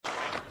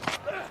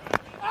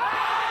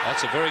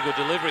That's a very good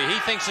delivery. He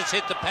thinks it's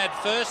hit the pad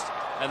first,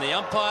 and the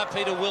umpire,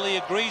 Peter Willey,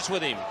 agrees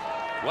with him.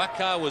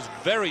 Waqar was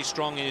very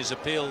strong in his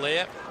appeal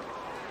there.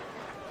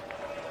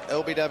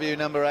 LBW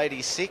number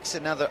 86,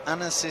 another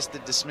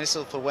unassisted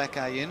dismissal for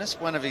Waqar Younis.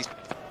 One of his...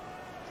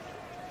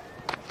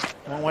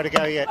 Long way to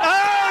go yet.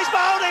 Oh, he's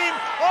bowled him!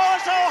 Oh,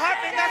 it's all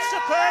happening. That's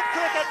superb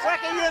cricket.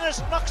 Waqar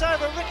Younis knocks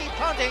over Ricky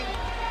Ponting.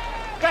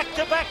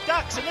 Back-to-back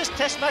ducks, and this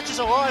test match is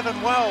alive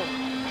and well.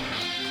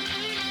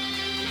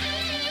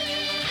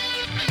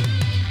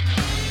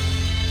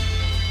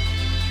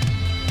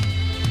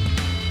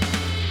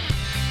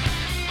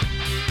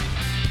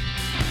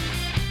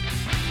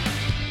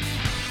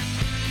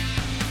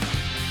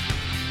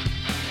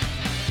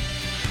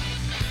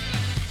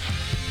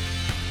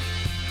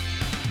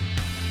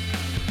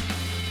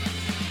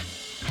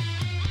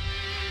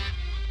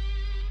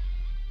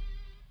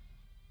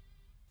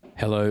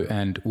 Hello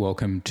and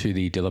welcome to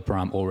the Dilip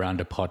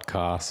Allrounder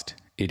podcast.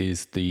 It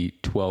is the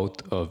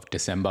 12th of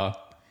December.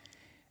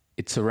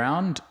 It's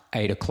around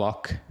 8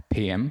 o'clock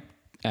p.m.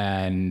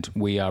 and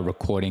we are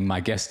recording.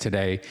 My guest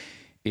today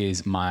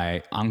is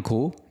my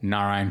uncle,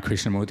 Narayan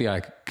Krishnamurthy.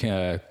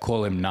 I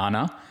call him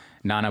Nana.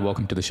 Nana,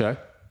 welcome to the show.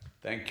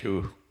 Thank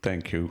you.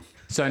 Thank you.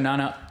 So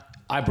Nana,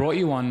 I brought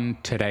you on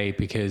today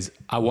because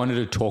I wanted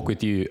to talk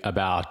with you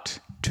about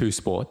two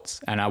sports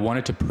and I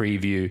wanted to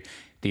preview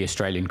the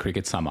Australian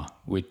cricket summer,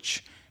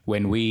 which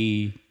when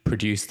we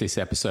produce this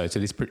episode,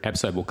 so this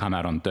episode will come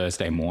out on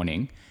Thursday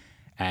morning,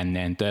 and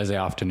then Thursday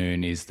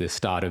afternoon is the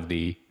start of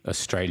the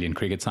Australian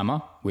cricket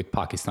summer with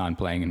Pakistan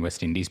playing and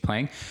West Indies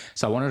playing.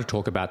 So I wanted to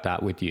talk about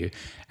that with you.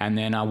 And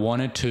then I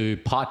wanted to,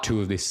 part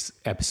two of this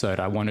episode,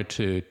 I wanted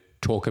to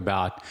talk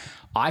about,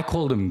 I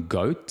call them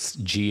GOATs,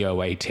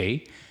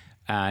 G-O-A-T,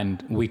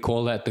 and we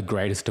call that the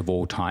greatest of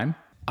all time.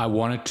 I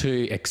wanted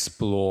to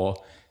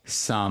explore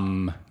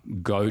some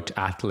GOAT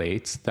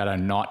athletes that are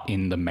not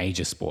in the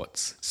major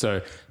sports.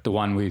 So the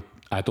one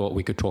I thought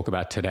we could talk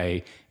about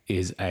today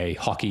is a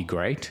hockey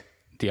great,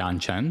 Dhyan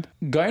Chand.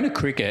 Going to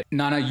cricket,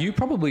 Nana, you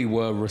probably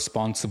were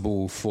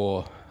responsible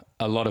for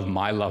a lot of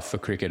my love for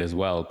cricket as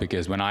well,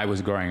 because when I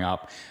was growing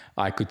up,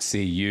 I could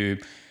see you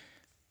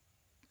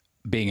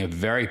being a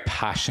very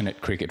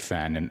passionate cricket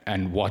fan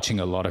and watching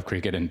a lot of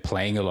cricket and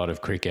playing a lot of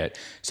cricket.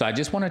 So I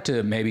just wanted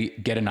to maybe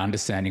get an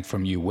understanding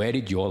from you. Where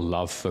did your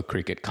love for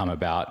cricket come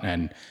about?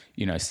 And,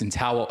 you know, since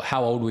how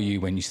old were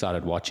you when you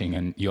started watching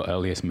and your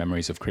earliest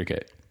memories of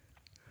cricket?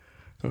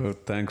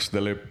 Thanks,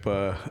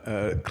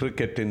 Dilip.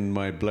 Cricket in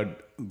my blood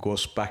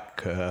goes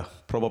back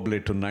probably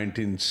to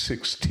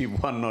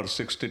 1961 or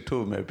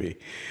 62 maybe.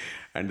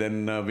 And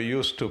then we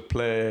used to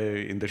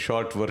play in the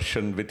short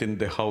version within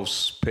the house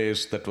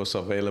space that was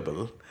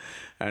available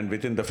and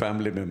within the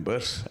family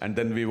members. And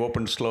then we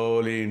opened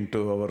slowly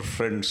into our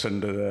friends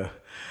and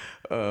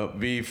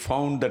we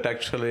found that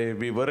actually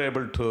we were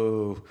able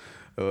to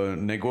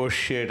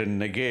negotiate and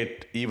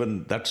negate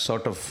even that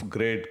sort of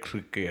great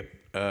cricket,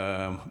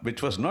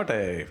 which was not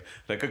a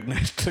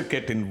recognized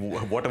cricket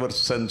in whatever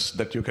sense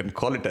that you can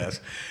call it as.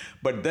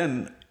 But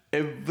then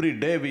every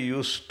day we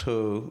used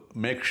to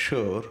make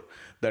sure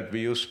that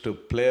we used to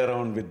play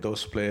around with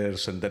those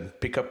players and then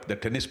pick up the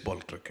tennis ball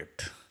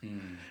cricket.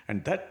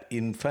 And that,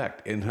 in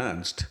fact,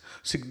 enhanced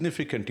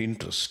significant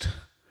interest.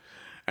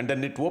 And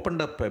then it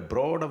opened up a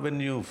broad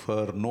avenue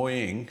for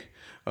knowing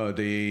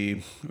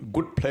the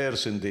good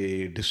players in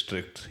the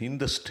district, in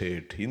the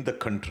state, in the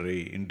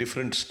country, in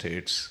different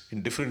states,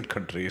 in different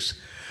countries.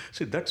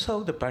 See, that's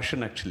how the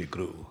passion actually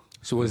grew.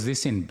 So was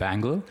this in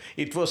Bangalore?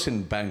 It was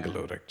in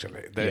Bangalore,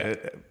 actually.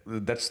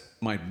 That's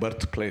my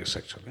birthplace,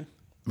 actually.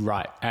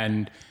 Right.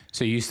 And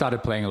so you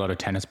started playing a lot of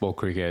tennis ball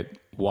cricket,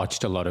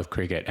 watched a lot of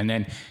cricket. And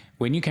then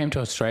when you came to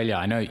Australia,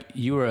 I know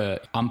you were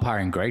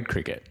umpiring grade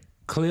cricket.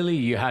 Clearly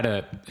you had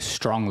a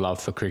strong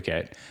love for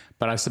cricket,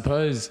 but I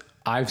suppose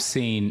I've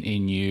seen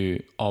in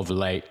you of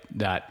late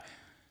that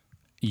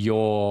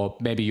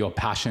maybe your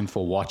passion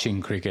for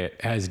watching cricket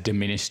has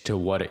diminished to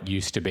what it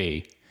used to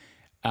be.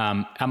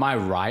 Am I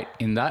right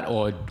in that?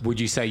 Or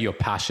would you say your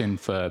passion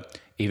for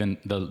even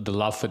the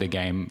love for the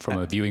game from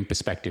a viewing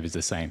perspective is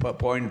the same?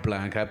 Point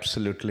blank,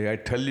 absolutely. I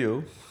tell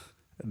you,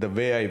 the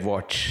way I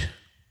watch,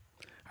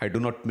 I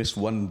do not miss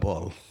one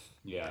ball.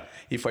 Yeah.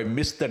 If I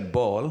miss that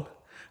ball,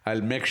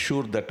 I'll make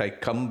sure that I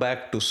come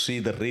back to see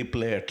the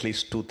replay at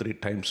least 2-3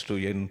 times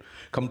to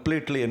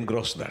completely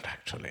engross that,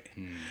 actually.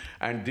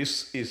 And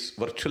this is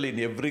virtually in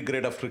every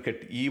grade of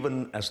cricket,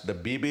 even as the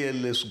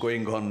BBL is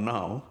going on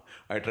now,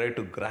 I try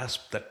to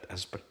grasp that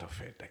aspect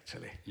of it,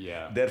 actually.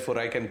 Yeah. Therefore,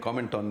 I can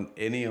comment on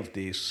any of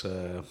these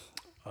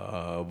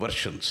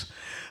versions.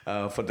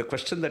 For the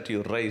question that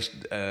you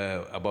raised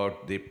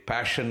about the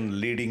passion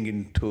leading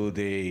into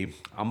the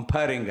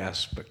umpiring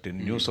aspect in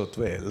New South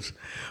Wales,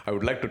 I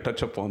would like to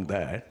touch upon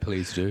that.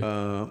 Please do.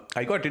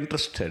 I got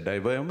interested. I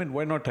mean,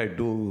 why not I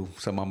do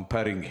some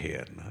umpiring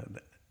here?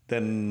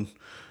 Then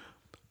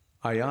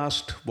I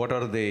asked, what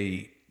are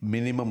the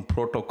minimum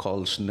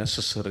protocols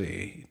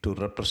necessary to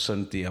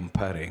represent the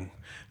umpiring?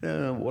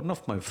 One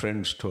of my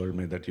friends told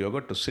me that you're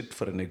going to sit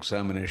for an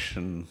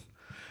examination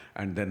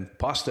and then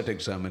pass that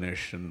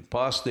examination,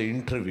 pass the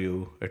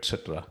interview,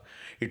 etc.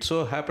 It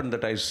so happened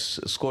that I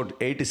scored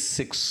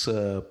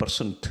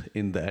 86%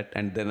 in that,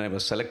 and then I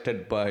was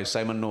selected by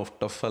Simon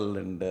Toffel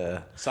and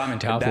Simon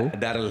Towell.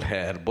 Darryl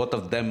Hare. Both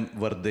of them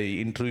were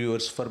the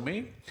interviewers for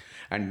me.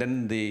 And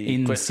then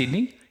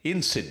Sydney?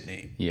 In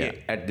Sydney, yeah,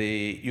 at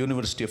the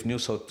University of New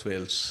South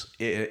Wales,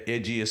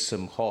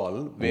 AGSM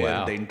Hall,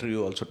 where the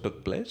interview also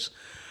took place.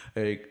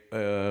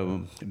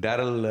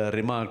 Darryl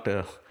remarked,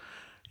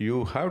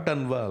 you have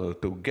done well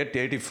to get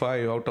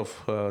 85 out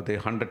of the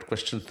 100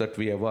 questions that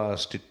we have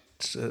asked.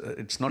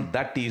 It's not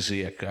that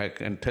easy. I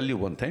can tell you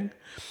one thing.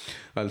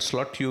 I'll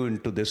slot you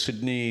into the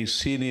Sydney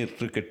Senior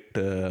Cricket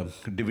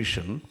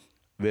Division,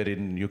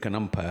 wherein you can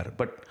umpire.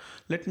 But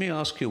let me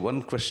ask you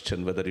one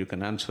question, whether you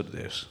can answer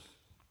this.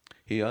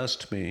 He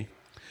asked me,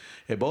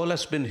 a ball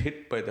has been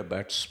hit by the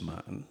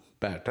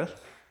batter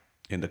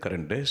in the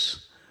current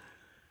days,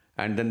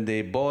 and then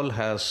the ball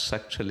has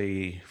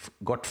actually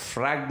got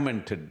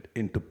fragmented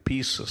into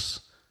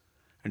pieces,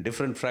 and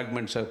different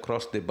fragments have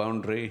crossed the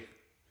boundary.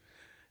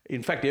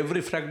 In fact,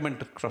 every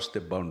fragment crossed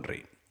the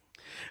boundary.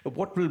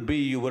 What will be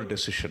your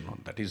decision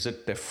on that? Is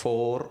it a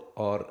 4,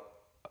 or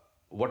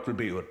what will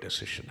be your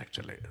decision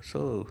actually?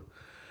 So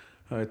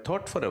I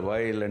thought for a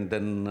while, and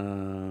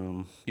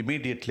then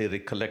immediately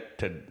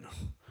recollected,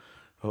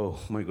 oh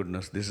my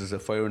goodness, this is a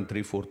 5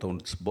 3/4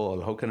 ounce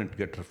ball. How can it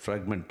get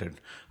fragmented?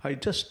 I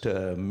just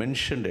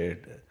mentioned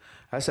it.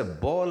 As a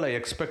ball, I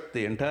expect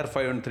the entire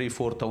 5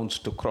 3/4 ounce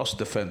to cross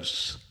the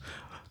fence.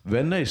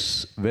 When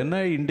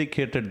I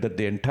indicated that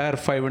the entire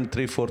 5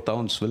 3/4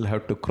 ounce will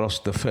have to cross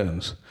the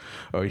fence,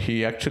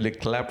 he actually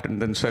clapped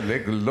and then said,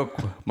 look,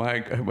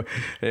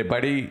 hey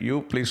buddy,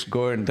 you please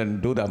go and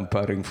then do the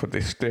umpiring for the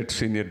state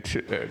senior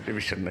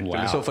division. Actually.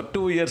 Wow. So for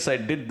 2 years I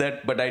did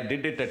that, but I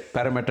did it at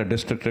Parramatta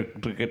District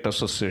Cricket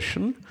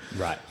Association.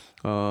 Right.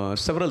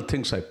 Several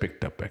things I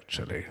picked up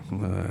actually.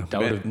 That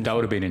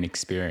would have been an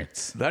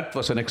experience. That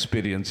was an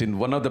experience. In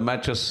one of the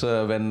matches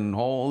when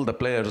all the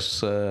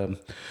players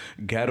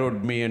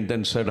garrowed me and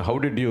then said, how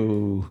did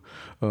you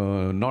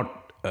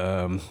not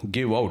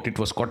give out? It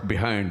was caught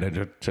behind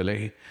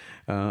actually.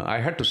 I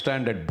had to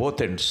stand at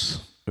both ends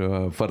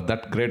for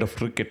that grade of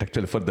cricket,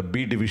 actually for the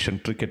B division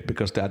cricket,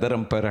 because the other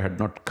umpire had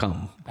not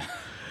come.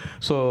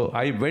 So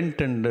I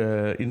went and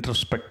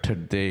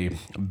introspected the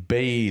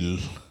bail.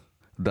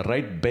 The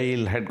right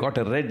bail had got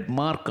a red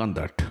mark on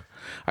that.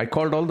 I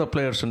called all the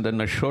players and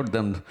then I showed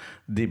them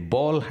the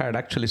ball had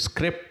actually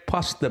scraped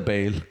past the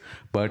bail,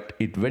 but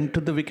it went to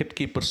the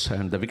wicketkeeper's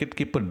hand. The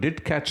wicketkeeper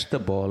did catch the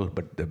ball,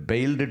 but the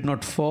bail did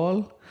not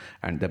fall,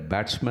 and the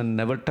batsman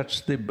never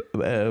touched the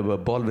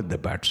ball with the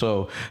bat.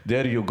 So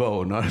there you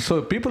go. No?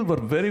 So people were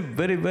very,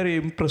 very, very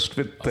impressed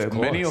with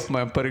many of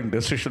my umpiring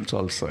decisions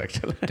also,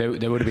 actually.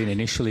 They would have been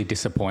initially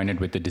disappointed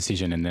with the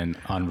decision, and then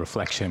on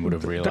reflection would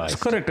have realized. That's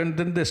correct. And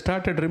then they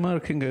started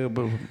remarking,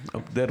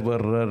 there were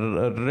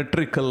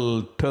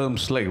rhetorical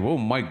terms like, oh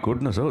my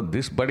goodness, oh,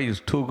 this buddy is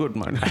too good,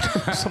 man.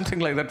 Something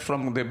like that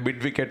from the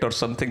mid-wicket or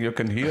something. You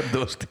can hear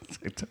those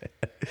things.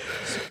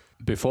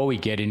 Before we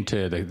get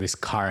into this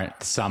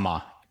current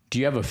summer, do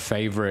you have a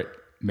favorite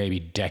maybe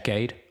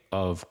decade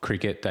of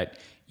cricket that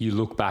you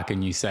look back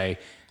and you say,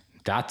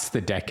 that's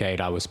the decade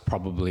I was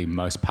probably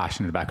most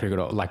passionate about cricket,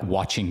 or like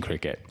watching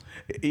cricket?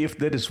 If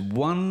there is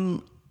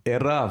one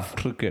era of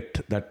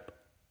cricket that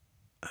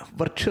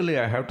virtually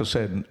I have to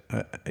say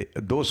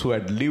those who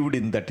had lived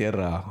in that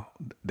era,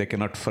 they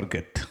cannot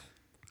forget,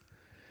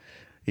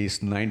 is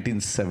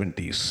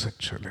 1970s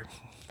actually.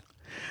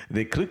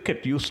 The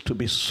cricket used to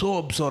be so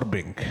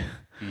absorbing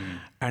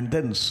and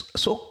then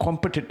so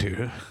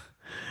competitive.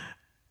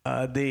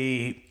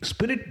 The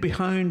spirit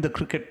behind the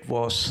cricket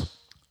was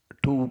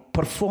to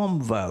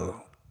perform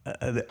well.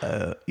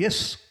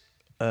 Yes,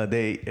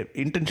 the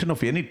intention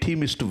of any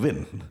team is to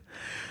win.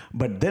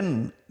 But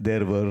then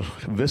there were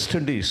West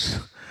Indies.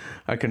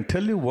 I can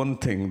tell you one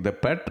thing, the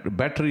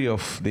battery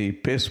of the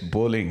pace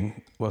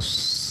bowling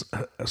was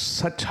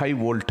such high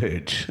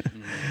voltage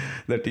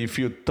that if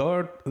you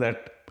thought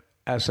that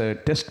as a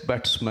test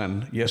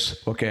batsman, yes,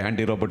 okay,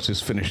 Andy Roberts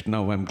is finished.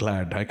 Now I'm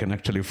glad I can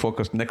actually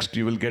focus. Next,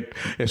 you will get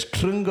a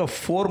string of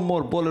 4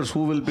 more bowlers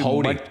who will be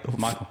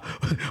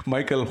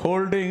Michael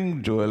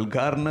Holding, Joel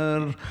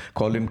Garner,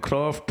 Colin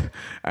Croft,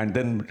 and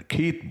then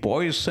Keith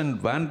Boyce and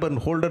Van Burn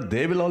Holder.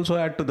 They will also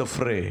add to the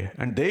fray.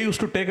 And they used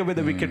to take away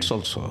the wickets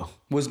also.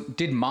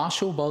 Did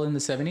Marshall bowl in the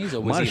 70s,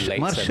 or was he late 70s?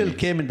 Marshall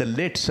came in the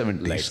late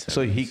 70s.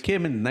 So he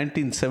came in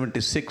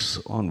 1976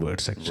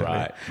 onwards, actually.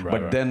 Right.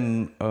 But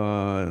then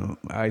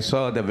I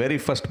saw the very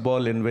first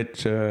ball in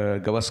which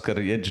Gavaskar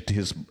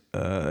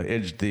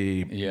edged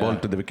the ball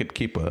to the wicket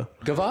keeper.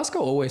 Gavaskar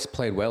always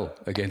played well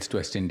against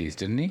West Indies,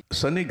 didn't he?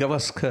 Sonny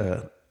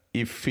Gavaskar,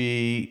 if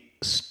he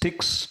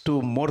sticks to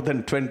more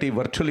than 20,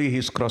 virtually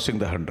he's crossing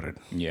the 100.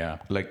 Yeah.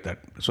 Like that.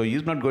 So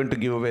he's not going to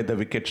give away the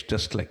wickets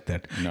just like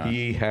that. No.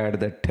 He had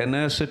the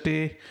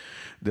tenacity,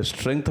 the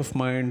strength of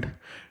mind,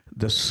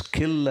 the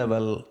skill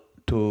level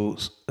to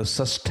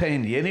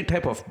sustain any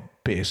type of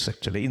pace,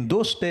 actually. In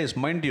those days,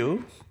 mind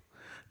you,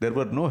 there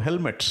were no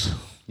helmets.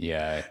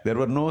 Yeah. There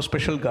were no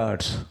special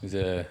guards.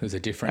 It was a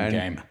different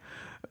game.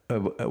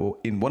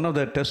 In one of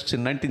the tests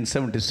in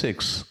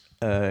 1976,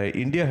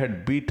 India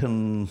had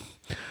beaten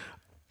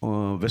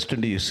West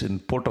Indies in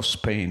Port of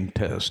Spain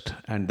test.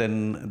 And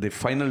then the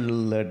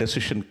final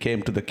decision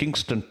came to the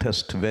Kingston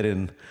test,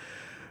 wherein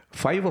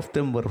 5 of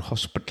them were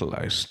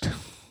hospitalized.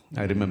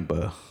 I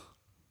remember.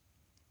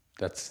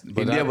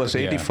 India was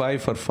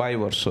 85 for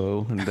 5 or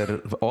so,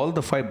 and all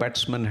the 5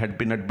 batsmen had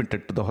been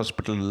admitted to the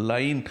hospital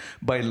line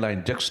by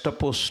line,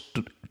 juxtaposed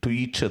to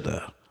each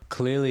other.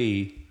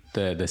 Clearly,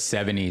 the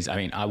 70s, I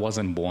mean, I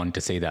wasn't born to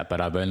see that, but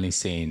I've only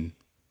seen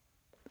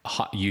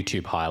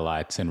YouTube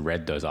highlights and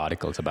read those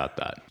articles about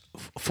that.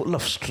 Full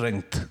of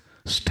strength,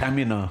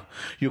 stamina.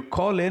 You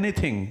call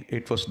anything,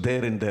 it was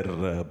there in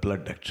their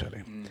blood,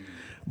 actually.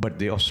 But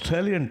the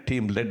Australian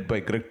team, led by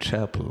Greg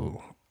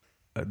Chappell,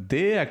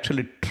 they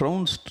actually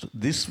trounced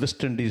this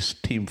West Indies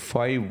team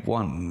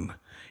 5-1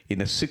 in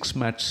a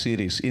 6-match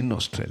series in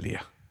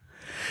Australia.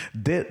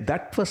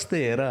 That was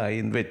the era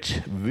in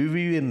which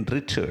Vivian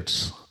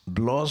Richards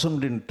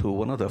blossomed into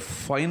one of the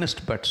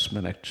finest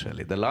batsmen,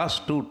 actually. The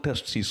last 2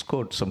 tests, he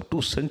scored some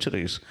 2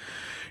 centuries.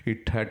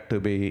 It had to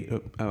be,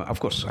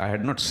 of course, I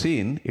had not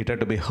seen, it had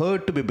to be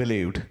heard to be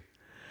believed.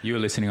 You were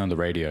listening on the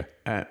radio.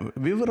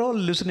 We were all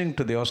listening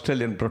to the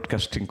Australian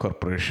Broadcasting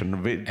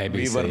Corporation. ABC,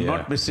 we were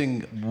not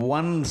missing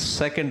 1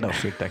 second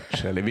of it,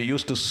 actually. We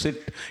used to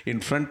sit in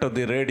front of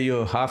the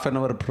radio half an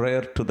hour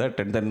prior to that,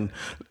 and then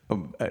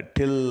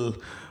till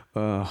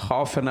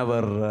half an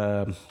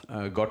hour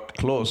got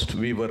closed,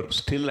 we were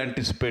still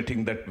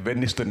anticipating that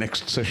when is the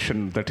next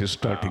session that is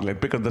starting.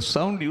 Like, because the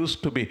sound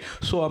used to be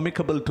so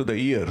amicable to the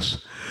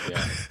ears.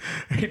 Yeah.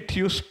 It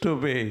used to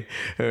be,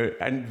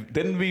 and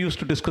then we used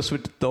to discuss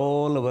with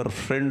all our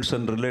friends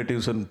and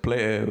relatives and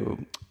play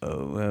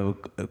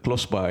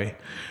close by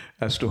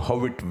as to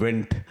how it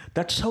went.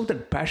 That's how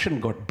that passion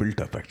got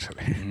built up,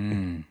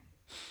 actually.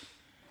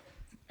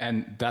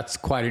 And that's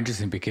quite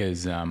interesting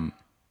because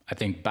I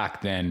think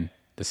back then,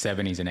 the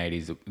 70s and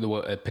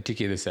 80s,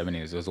 particularly the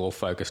 70s, was all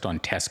focused on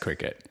Test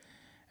cricket,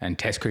 and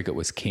Test cricket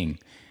was king.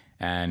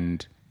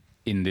 And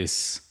in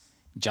this,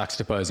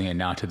 juxtaposing it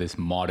now to this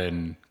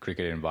modern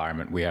cricket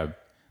environment, we have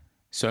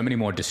so many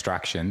more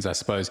distractions. I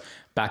suppose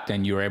back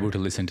then you were able to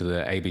listen to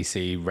the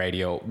ABC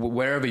radio,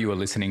 wherever you were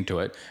listening to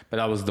it, but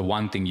that was the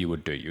one thing you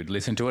would do. You'd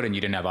listen to it and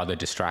you didn't have other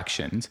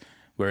distractions.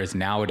 Whereas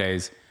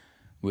nowadays,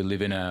 we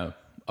live in a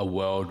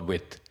world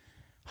with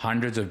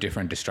hundreds of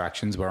different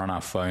distractions. We're on our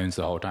phones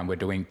the whole time.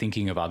 We're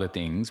thinking of other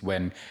things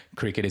when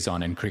cricket is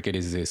on, and cricket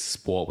is this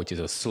sport which is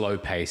a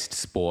slow-paced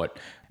sport.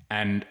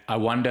 And I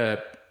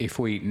wonder if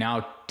we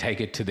now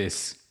take it to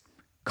this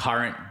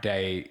current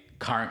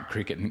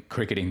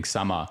cricketing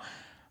summer,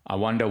 I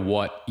wonder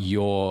what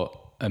your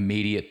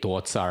immediate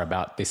thoughts are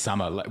about this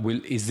summer. Like,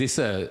 is this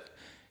a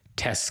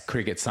Test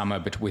cricket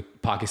summer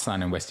with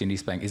Pakistan and West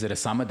Indies playing? Is it a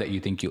summer that you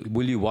think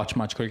will you watch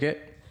much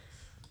cricket?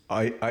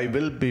 I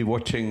will be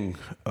watching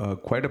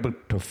quite a bit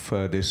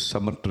of this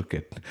summer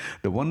cricket.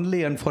 The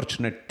only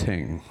unfortunate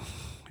thing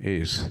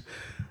is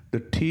the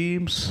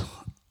teams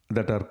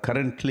that are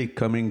currently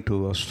coming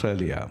to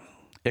Australia,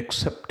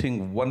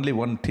 excepting only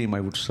one team, I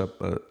would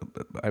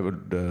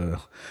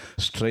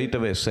straight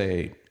away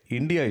say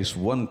India is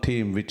one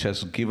team which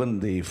has given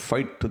the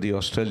fight to the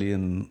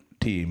Australian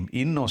team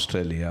in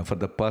Australia for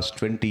the past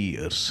 20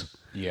 years.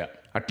 Yeah.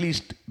 At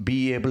least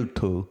be able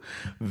to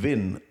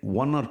win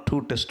 1 or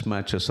 2 test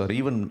matches, or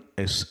even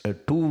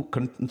 2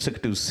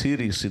 consecutive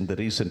series in the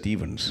recent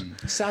events.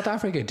 South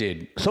Africa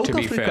did. South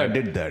Africa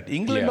did that.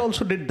 England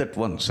also did that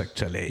once,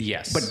 actually.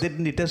 Yes. But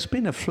then it has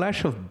been a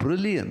flash of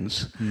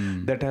brilliance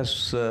that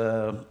has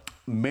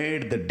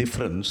made the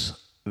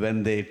difference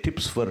when the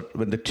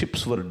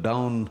chips were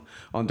down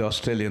on the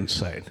Australian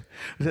side.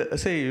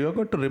 Say, you've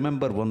got to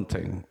remember one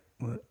thing.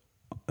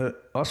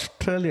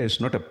 Australia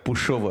is not a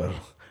pushover.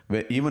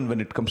 Even when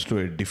it comes to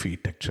a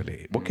defeat,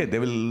 actually. Okay, they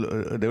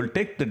will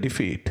take the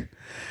defeat,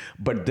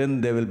 but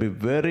then they will be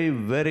very,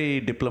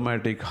 very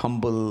diplomatic,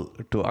 humble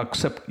to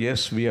accept,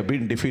 yes, we have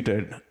been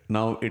defeated.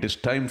 Now it is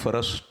time for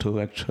us to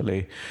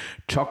actually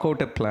chalk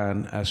out a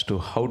plan as to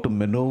how to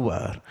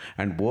maneuver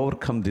and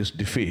overcome this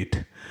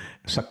defeat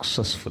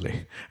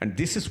successfully. And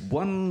this is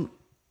one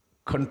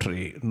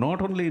country,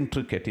 not only in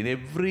cricket, in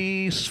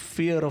every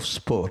sphere of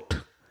sport,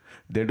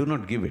 they do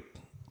not give it.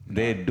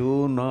 They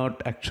do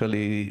not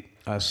actually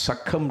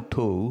succumb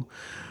to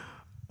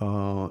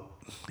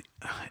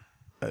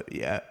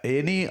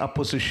any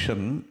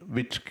opposition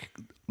which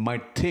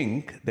might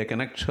think they can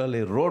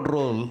actually road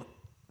roll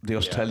the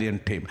Australian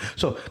team.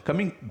 So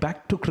coming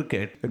back to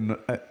cricket,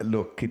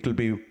 look, it will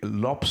be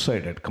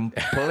lopsided,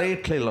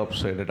 completely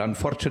lopsided.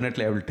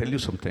 Unfortunately, I will tell you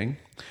something.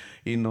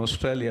 In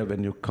Australia,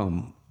 when you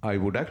come, I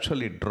would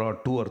actually draw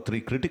 2 or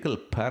 3 critical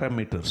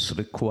parameters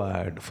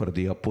required for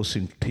the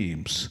opposing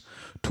teams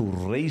to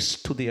rise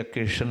to the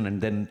occasion and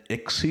then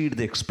exceed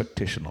the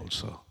expectation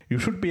also. You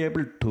should be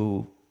able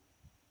to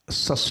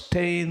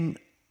sustain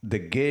the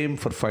game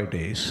for 5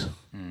 days,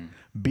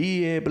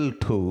 be able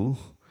to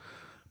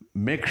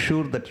make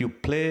sure that you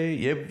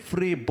play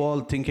every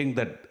ball thinking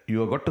that you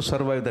have got to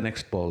survive the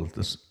next ball,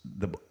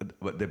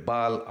 the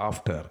ball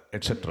after,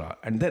 etc.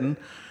 And then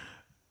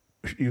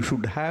you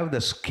should have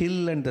the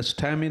skill and the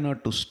stamina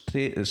to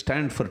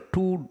stand for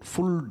 2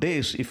 full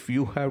days if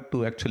you have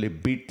to actually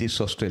beat this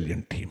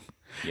Australian team.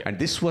 Yeah. And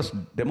this was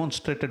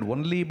demonstrated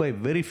only by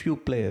very few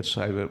players.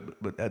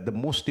 The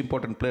most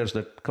important players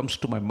that comes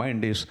to my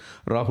mind is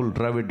Rahul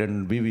Dravid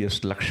and VVS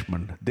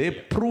Lakshman. They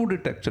proved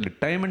it actually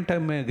time and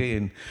time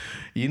again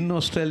in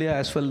Australia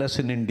as well as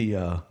in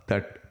India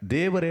that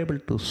they were able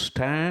to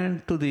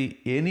stand to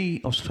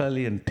any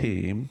Australian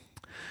team,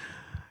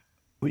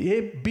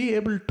 be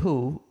able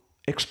to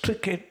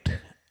extricate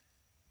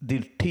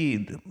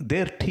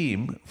their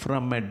team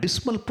from a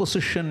dismal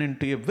position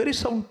into a very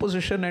sound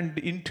position and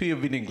into a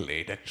winning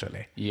lead,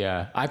 actually.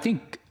 Yeah, I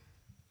think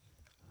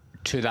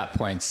to that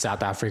point,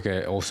 South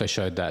Africa also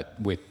showed that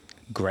with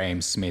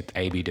Graham Smith,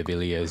 AB de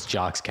Villiers,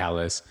 Jacques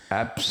Kallis.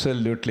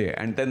 Absolutely.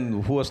 And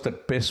then who was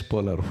that pace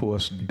bowler who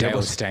was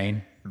Dale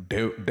Steyn?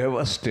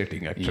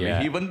 Devastating, actually.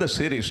 Yeah. He won the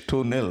series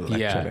 2-0,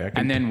 actually. Yeah,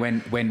 and then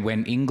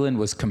when England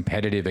was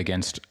competitive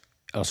against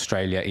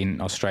Australia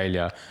in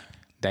Australia,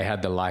 they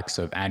had the likes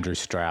of Andrew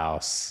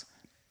Strauss,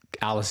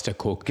 Alistair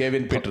Cook,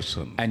 Kevin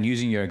Peterson. And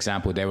using your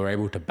example, they were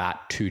able to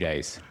bat 3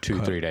 days,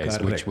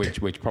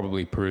 which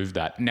probably proved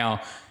that. Now,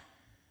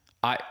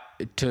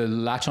 to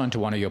latch on to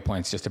one of your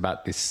points just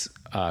about this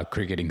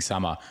cricketing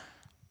summer,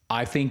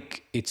 I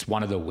think it's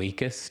one of the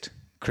weakest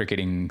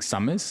cricketing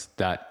summers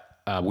that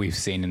we've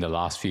seen in the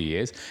last few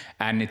years.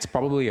 And it's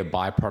probably a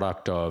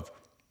byproduct of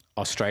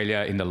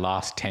Australia in the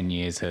last 10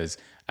 years has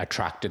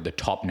attracted the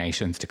top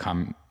nations to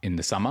come in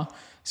the summer.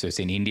 So it's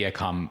seen India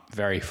come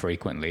very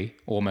frequently,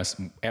 almost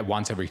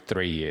once every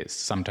 3 years,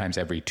 sometimes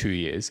every 2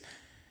 years.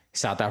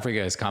 South Africa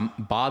has come,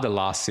 bar the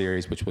last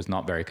series, which was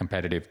not very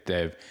competitive.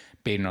 They've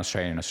beaten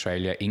Australia in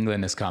Australia.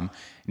 England has come.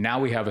 Now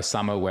we have a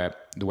summer where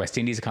the West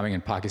Indies are coming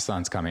and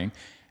Pakistan's coming.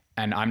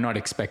 And I'm not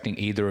expecting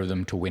either of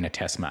them to win a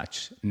test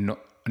match.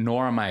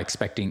 Nor am I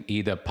expecting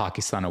either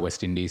Pakistan or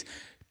West Indies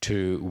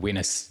to win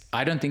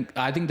I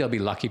think they'll be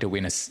lucky to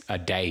win a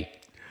day.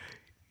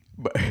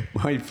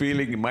 My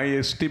feeling, my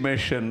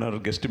estimation or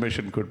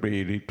guesstimation could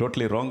be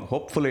totally wrong.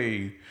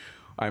 Hopefully,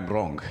 I'm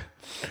wrong.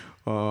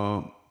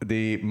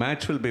 The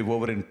match will be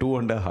over in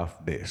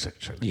 2.5 days,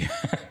 actually. Yeah.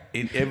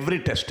 In every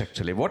test,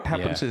 actually. What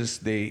happens is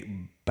the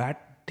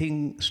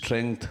batting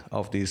strength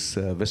of these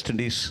West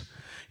Indies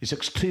is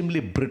extremely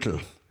brittle.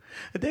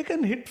 They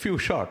can hit few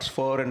shots,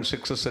 4 and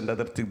 6s and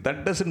other things.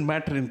 That doesn't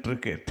matter in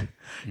cricket.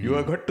 You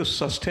have got to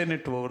sustain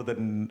it over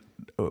the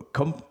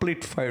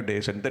complete 5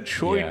 days and then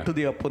show it to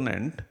the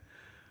opponent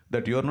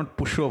that you are not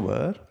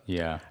pushover.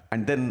 Yeah.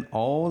 And then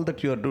all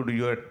that you are doing,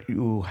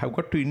 you have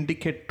got to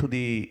indicate to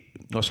the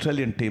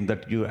Australian team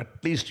that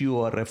at least you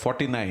are a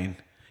 49,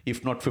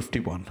 if not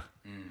 51.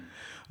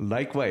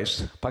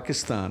 Likewise,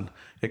 Pakistan,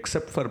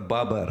 except for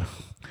Babar,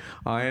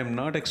 I am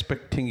not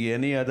expecting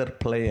any other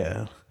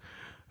player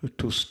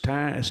to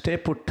stay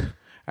put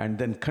and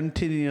then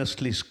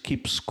continuously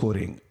keep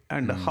scoring.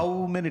 And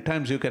how many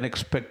times you can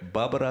expect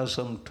Babar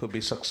Azam to be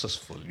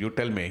successful? You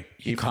tell me.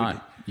 You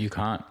can't.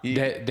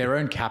 Their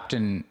own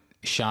captain,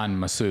 Shan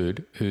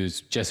Masood,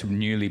 who's just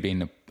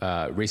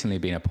recently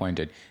been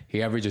appointed,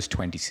 he averages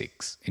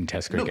 26 in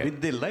Test cricket. No,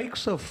 with the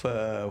likes of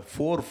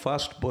 4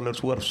 fast bowlers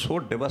who are so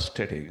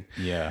devastating,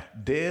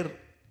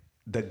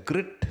 the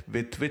grit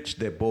with which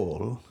they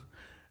bowl,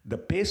 the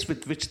pace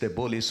with which they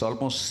bowl is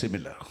almost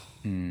similar.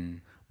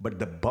 But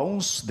the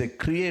bounce they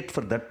create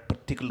for that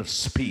particular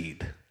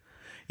speed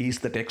is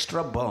that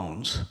extra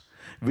bounce,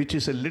 which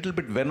is a little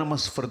bit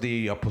venomous for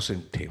the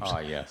opposing teams. Oh,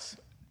 yes.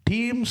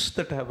 Teams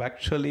that have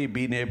actually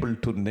been able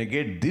to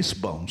negate this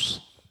bounce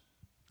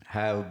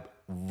have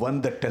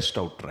won the test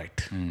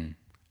outright.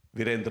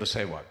 Virendra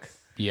Sehwag,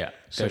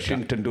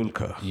 Sachin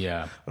Tendulkar,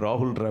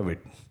 Rahul Dravid,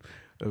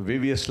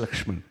 VVS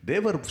Lakshman. They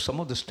were some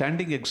of the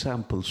standing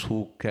examples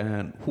who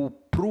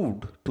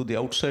proved to the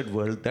outside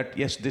world that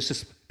yes, this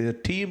is a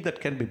team that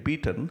can be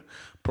beaten,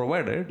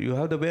 provided you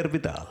have the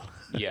wherewithal.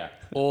 Yeah.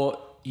 Or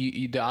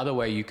the other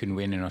way you can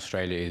win in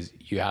Australia is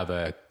you have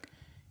a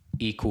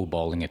equal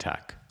bowling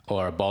attack,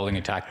 or a bowling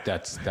attack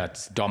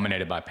that's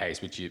dominated by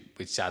pace, which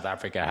South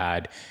Africa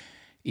had,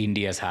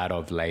 India's had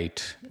of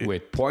late.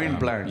 With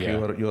point blank,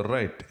 you're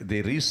right.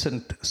 The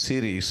recent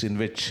series in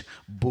which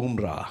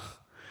Bumrah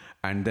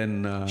and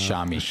then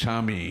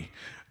Shami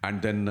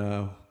and then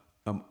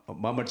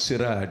Mohammad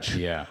Siraj.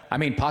 Yeah, I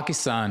mean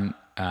Pakistan.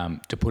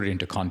 To put it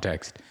into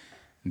context,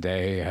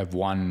 they have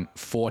won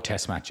 4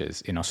 test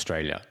matches in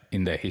Australia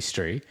in their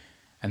history,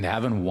 and they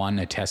haven't won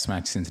a test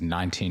match since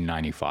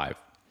 1995.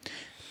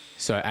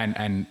 So,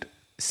 and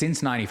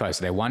since 95,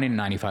 so they won in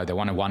 95, they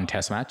won one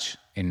test match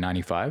in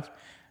 95.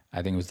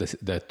 I think it was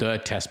the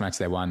third test match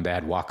they won. They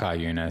had Waqar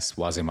Younis,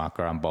 Wasim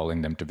Akram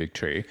bowling them to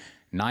victory.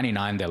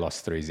 99, they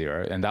lost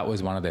 3-0, and that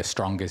was one of their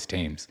strongest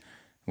teams,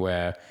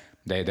 where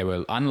they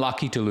were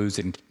unlucky to lose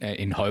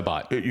in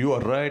Hobart. You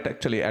are right,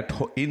 actually.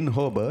 In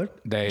Hobart,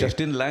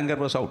 Justin Langer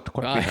was out.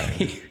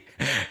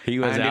 He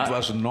was and out. it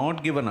was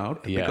not given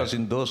out Yeah. because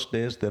in those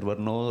days there were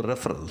no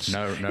referrals.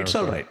 No It's referral.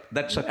 all right.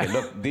 That's okay.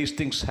 Look, these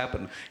things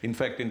happen. In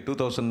fact, in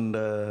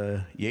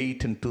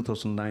 2008 and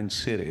 2009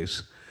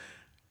 series,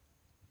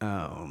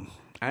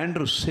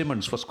 Andrew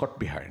Simmons was caught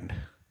behind.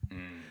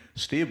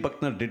 Steve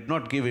Buckner did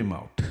not give him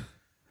out.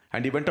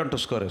 And he went on to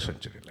score a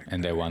century.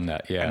 And they won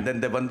that, yeah. And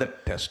then they won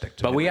that test,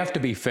 actually. But we have to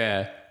be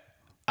fair.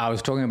 I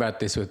was talking about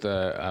this with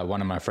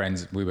one of my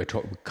friends. We were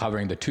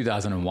covering the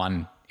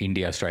 2001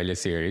 India-Australia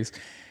series.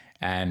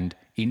 And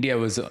India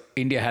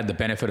had the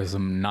benefit of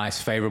some nice,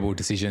 favourable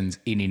decisions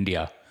in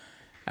India.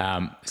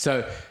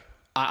 So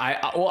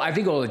I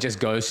think all it just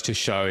goes to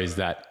show is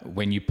that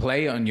when you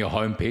play on your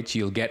home pitch,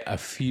 you'll get a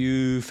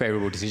few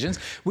favourable decisions,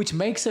 which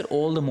makes it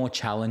all the more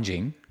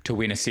challenging to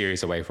win a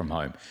series away from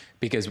home.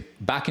 Because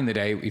back in the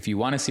day, if you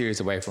won a series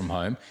away from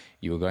home,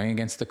 you were going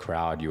against the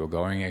crowd, you were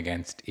going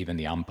against even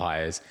the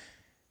umpires.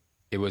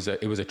 It was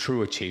a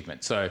true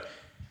achievement. So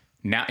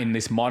now in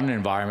this modern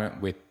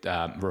environment with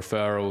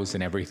referrals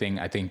and everything,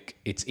 I think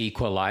it's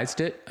equalized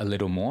it a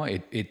little more.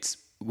 It's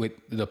with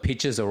the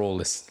pitches are all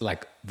this,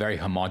 like very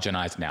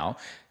homogenized now,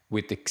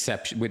 with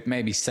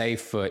maybe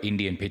save for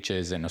Indian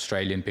pitches and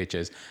Australian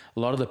pitches. A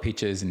lot of the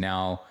pitches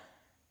now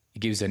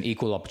gives an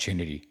equal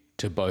opportunity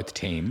to both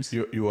teams.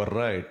 You are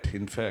right.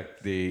 In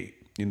fact,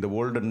 in the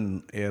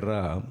olden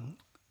era,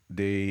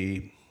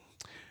 the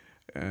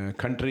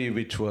country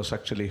which was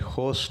actually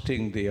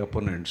hosting the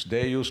opponents,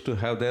 they used to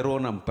have their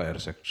own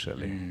umpires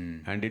actually,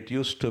 and it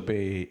used to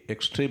be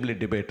extremely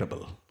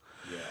debatable.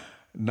 Yeah.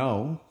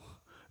 Now,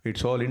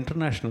 it's all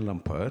international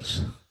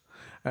umpires.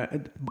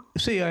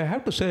 See, I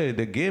have to say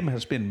the game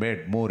has been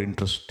made more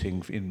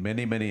interesting in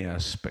many, many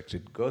aspects.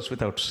 It goes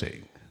without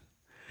saying.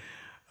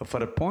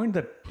 For a point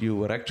that you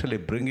were actually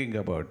bringing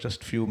about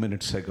just a few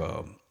minutes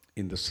ago,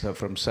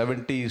 from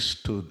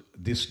 70s to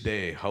this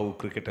day, how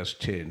cricket has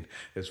changed,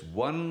 there's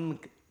one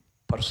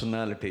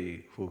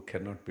personality who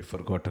cannot be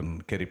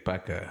forgotten, Kerry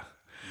Packer,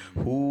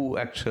 who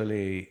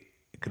actually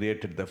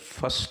created the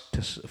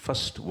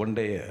first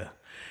one-dayer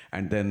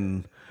and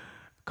then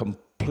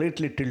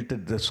completely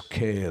tilted the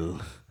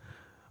scale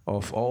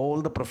of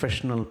all the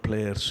professional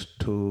players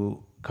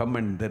to come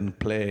and then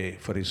play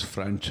for his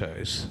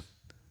franchise.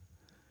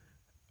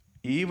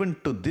 Even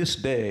to this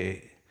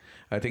day,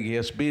 I think he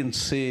has been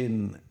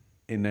seen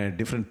in a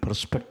different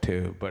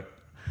perspective, but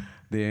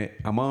the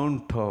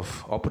amount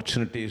of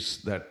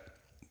opportunities that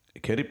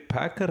Kerry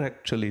Packer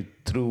actually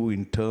threw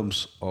in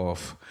terms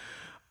of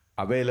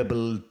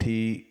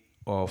availability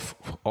of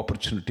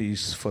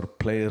opportunities for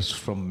players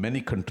from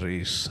many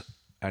countries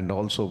and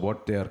also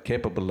what they are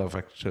capable of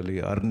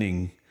actually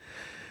earning,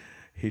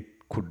 it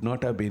could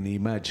not have been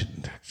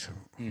imagined.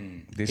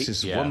 This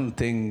is one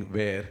thing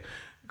where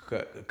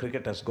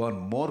cricket has gone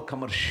more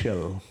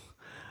commercial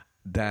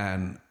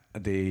than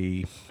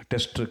the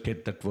test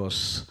cricket that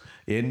was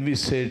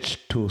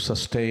envisaged to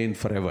sustain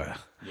forever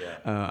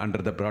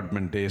under the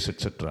Broadman days,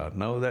 etc.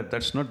 Now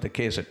that's not the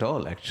case at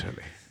all,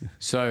 actually.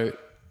 So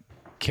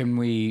can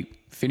we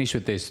finish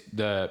with this,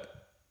 the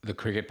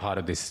cricket part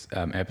of this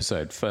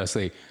episode?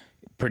 Firstly,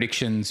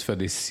 predictions for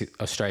this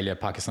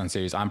Australia-Pakistan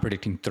series. I'm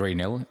predicting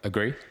 3-0.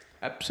 Agree?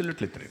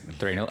 Absolutely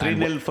 3-0. 3-0.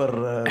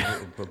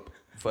 3-0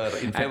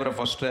 in favour of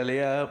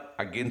Australia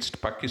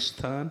against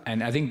Pakistan.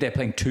 And I think they're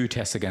playing 2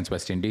 tests against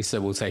West Indies, so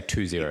we'll say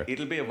 2-0.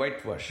 It'll be a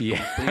whitewash,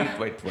 complete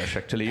whitewash.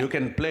 Actually, you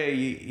can play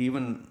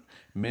even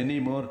many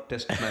more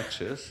test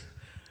matches.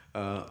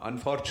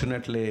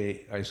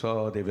 Unfortunately, I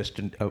saw the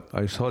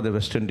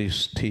West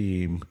Indies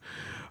team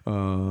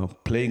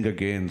playing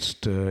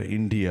against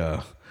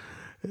India.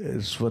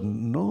 It's for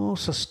no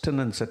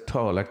sustenance at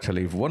all.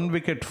 Actually, if 1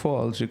 wicket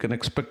falls, you can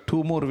expect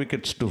 2 more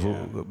wickets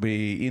to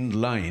be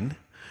in line.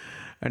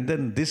 And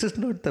then this is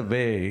not the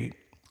way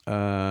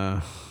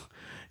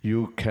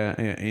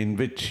in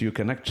which you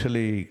can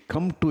actually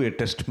come to a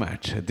test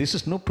match. This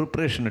is no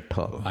preparation at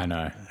all. I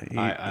know.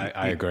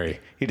 I agree.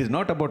 It is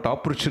not about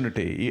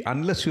opportunity.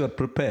 Unless you are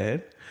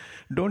prepared,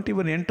 don't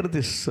even enter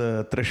this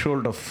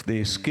threshold of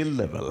the skill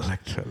level,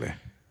 actually.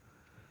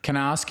 Can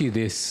I ask you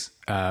this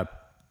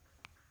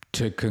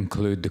to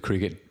conclude the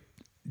cricket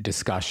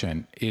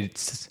discussion?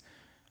 It's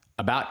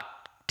about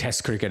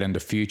Test cricket and the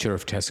future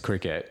of Test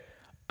cricket.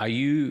 Are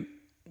you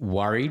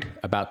worried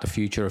about the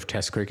future of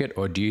Test cricket,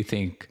 or do you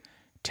think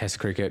Test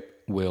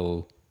cricket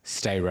will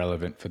stay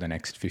relevant for the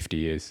next 50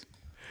 years?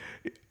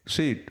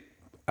 See,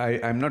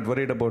 I'm not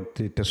worried about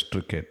the Test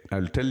cricket.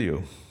 I'll tell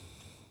you.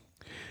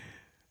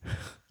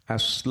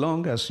 As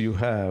long as you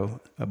have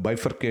a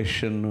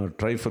bifurcation or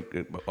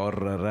or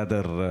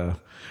rather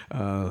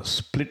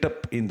split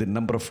up in the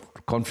number of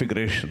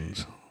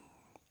configurations,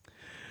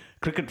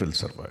 cricket will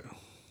survive.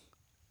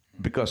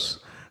 Because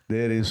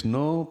there is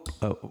no,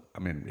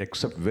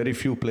 except very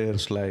few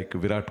players like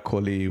Virat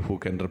Kohli who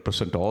can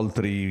represent all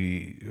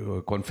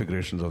 3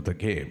 configurations of the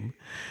game.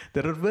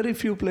 There are very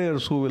few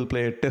players who will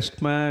play a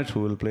test match,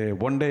 who will play a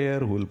one-dayer,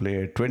 who will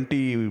play a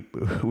 20,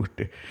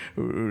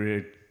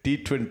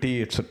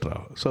 T20,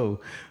 etc.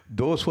 So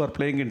those who are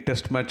playing in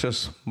test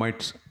matches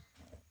might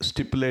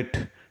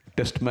stipulate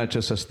test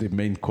matches as the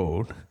main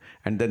code,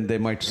 and then they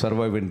might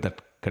survive in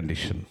that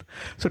condition.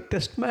 So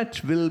test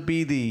match will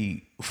be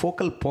the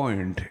focal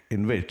point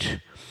in which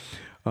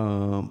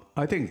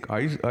I think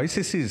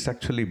ICC is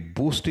actually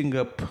boosting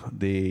up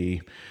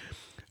the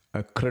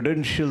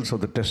credentials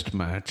of the test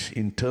match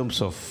in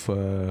terms of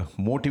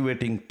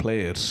motivating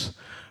players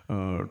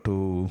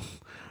to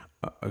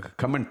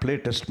come and play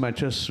test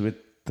matches with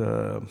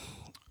a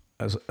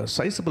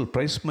sizable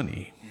prize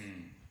money.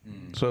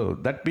 So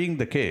that being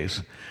the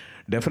case,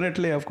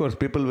 definitely, of course,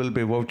 people will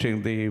be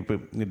vouching, the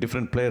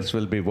different players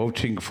will be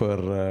vouching for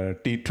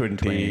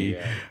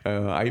T20,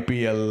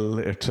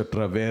 IPL,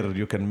 etc., where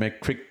you can make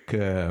quick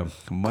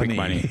money. Quick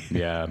money,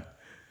 yeah.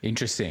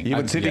 Interesting.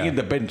 Even sitting in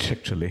the bench,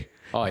 actually.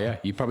 Oh, yeah.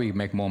 You probably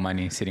make more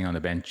money sitting on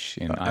the bench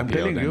in IPL. I'm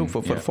telling you,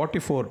 for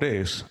 44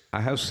 days, I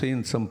have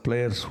seen some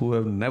players who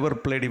have never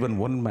played even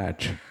one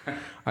match.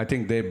 I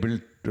think they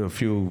built a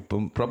few,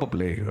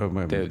 probably.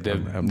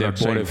 They've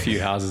bought a few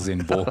houses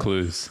in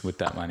Vaucluse with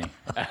that money.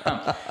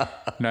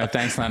 No,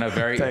 thanks, Lana.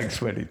 Thanks,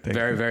 Freddie.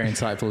 Very, very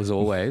insightful as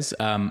always.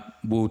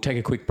 We'll take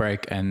a quick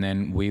break and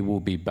then we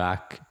will be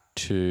back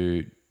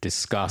to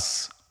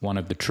discuss one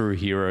of the true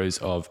heroes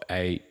of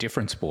a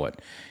different sport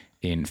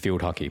in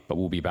field hockey. But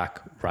we'll be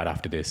back right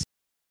after this.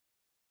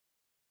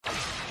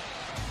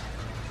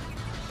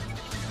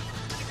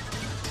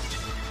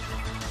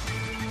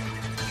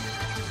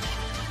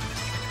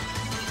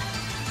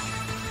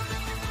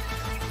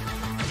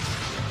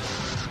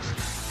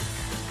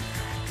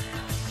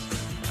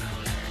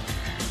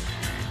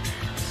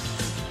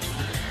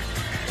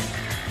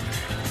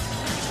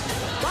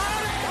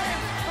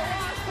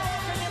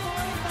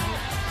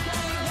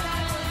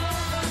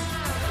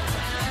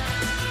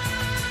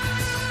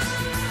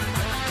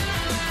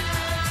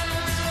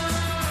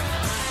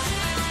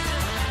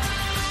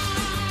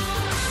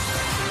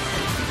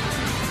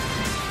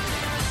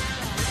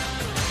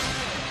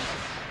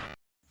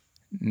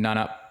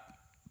 Nana,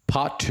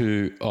 part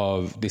 2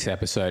 of this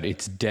episode,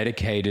 it's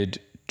dedicated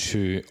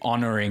to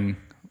honoring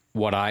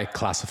what I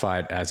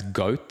classified as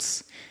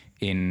GOATs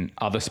in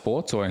other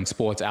sports or in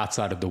sports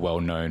outside of the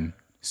well-known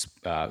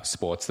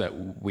sports that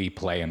we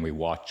play and we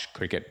watch: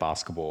 cricket,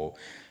 basketball,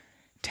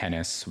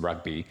 tennis,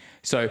 rugby.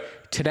 So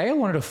today I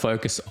wanted to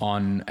focus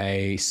on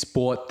a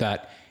sport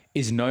that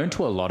is known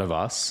to a lot of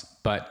us,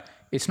 but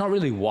it's not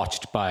really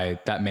watched by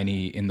that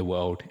many in the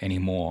world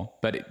anymore,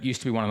 but it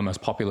used to be one of the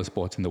most popular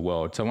sports in the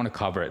world. So I want to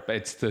cover it, but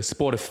it's the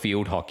sport of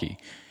field hockey.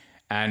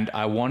 And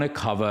I want to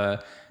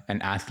cover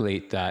an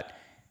athlete that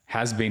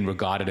has been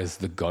regarded as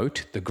the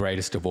GOAT, the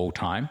greatest of all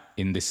time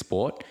in this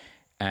sport,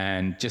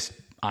 and just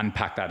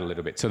unpack that a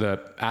little bit. So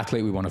the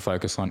athlete we want to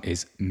focus on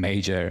is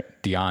Major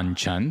Dhyan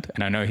Chand.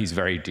 And I know he's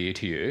very dear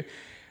to you,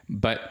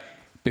 but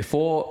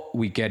before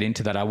we get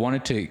into that,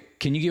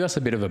 can you give us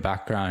a bit of a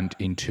background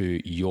into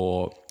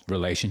your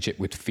relationship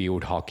with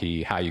field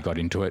hockey, how you got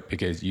into it,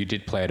 because you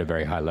did play at a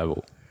very high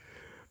level?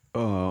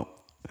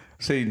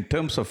 In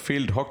terms of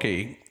field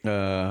hockey,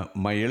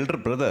 my elder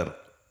brother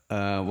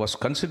was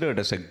considered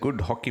as a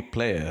good hockey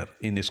player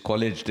in his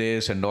college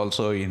days and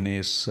also in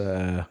his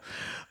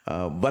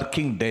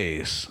working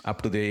days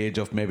up to the age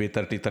of maybe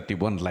 30,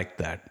 31, like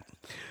that.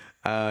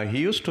 He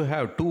used to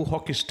have 2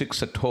 hockey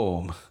sticks at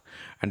home,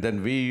 and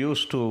then we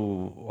used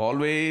to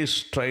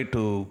always try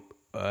to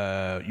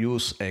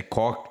use a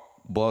cork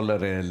ball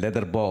or a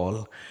leather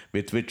ball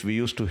with which we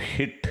used to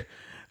hit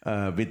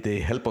with the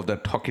help of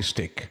that hockey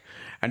stick.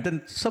 And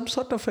then some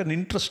sort of an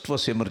interest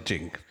was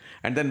emerging.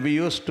 And then we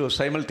used to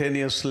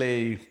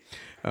simultaneously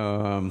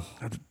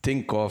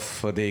think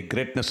of the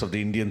greatness of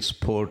the Indian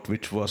sport,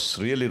 which was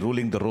really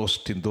ruling the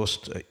roast in those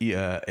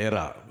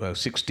era,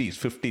 60s,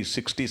 50s,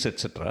 60s,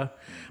 etc.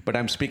 But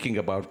I'm speaking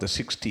about the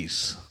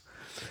 60s.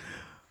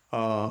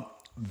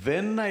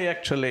 When I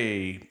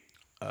actually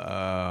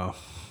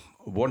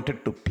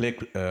wanted to play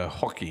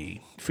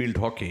hockey, field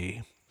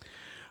hockey,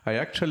 I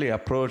actually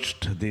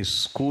approached the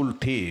school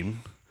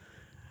team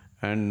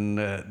and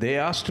they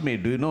asked me,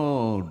 do you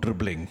know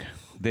dribbling?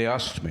 They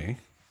asked me.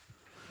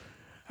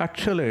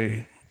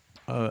 Actually,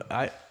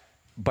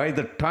 by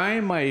the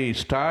time I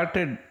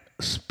started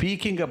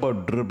speaking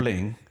about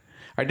dribbling,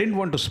 I didn't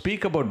want to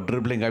speak about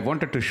dribbling. I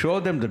wanted to show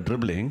them the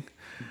dribbling.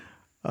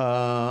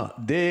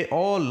 They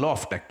all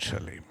laughed,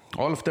 actually.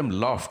 All of them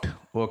laughed.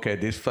 Okay,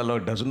 this fellow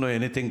doesn't know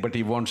anything, but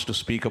he wants to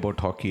speak about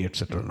hockey,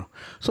 etc.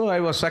 So I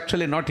was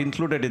actually not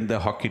included in the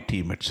hockey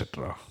team,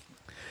 etc.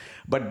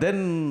 But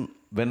then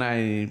when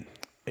I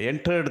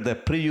entered the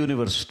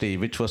pre-university,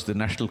 which was the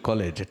national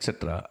college,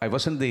 etc., I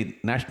was in the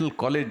national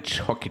college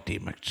hockey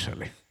team,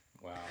 actually.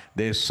 Wow.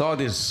 They saw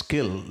this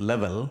skill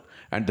level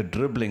and the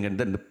dribbling, and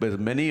then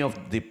many of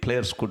the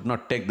players could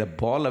not take the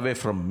ball away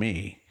from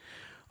me.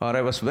 Or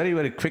I was very,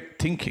 very quick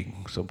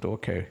thinking. So,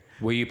 okay.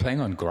 Were you playing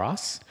on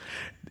grass?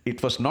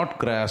 It was not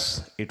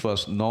grass. It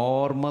was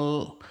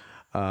normal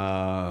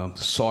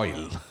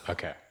soil.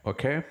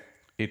 Okay.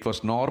 It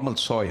was normal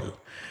soil.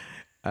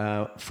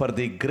 For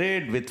the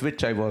grade with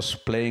which I was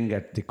playing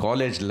at the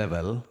college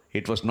level,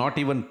 it was not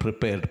even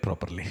prepared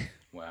properly.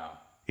 Wow.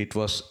 It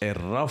was a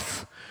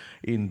rough,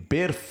 in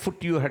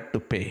barefoot you had to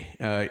play.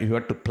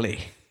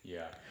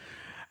 Yeah.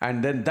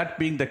 And then that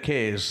being the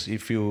case,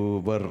 if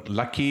you were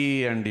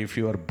lucky and if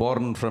you are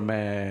born from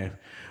a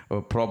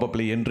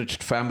probably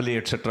enriched family,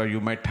 etc., you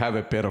might have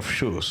a pair of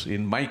shoes.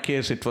 In my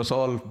case, it was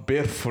all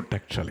barefoot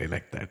actually,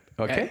 like that.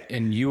 Okay.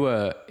 And you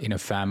were in a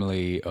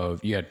family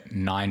of, you had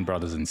 9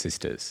 brothers and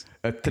sisters.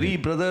 3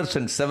 brothers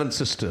and 7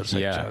 sisters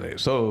actually. Yeah.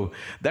 So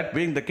that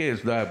being the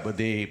case,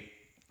 the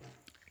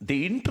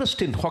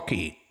interest in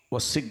hockey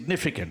was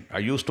significant. I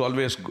used to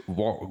always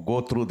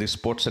go through the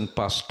sports and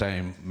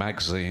pastime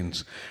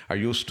magazines. I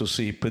used to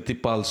see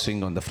Pritipal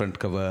Singh on the front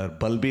cover,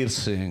 Balbir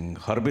Singh,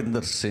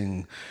 Harbinder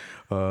Singh,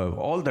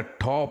 all the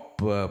top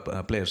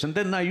players. And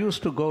then I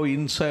used to go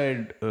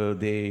inside,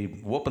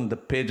 they open the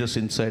pages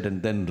inside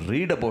and then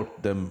read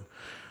about them.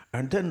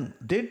 And then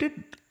they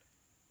did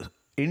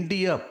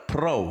India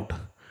proud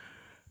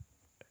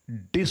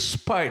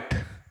despite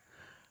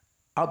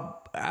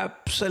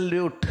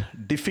absolute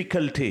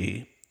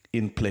difficulty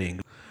in playing.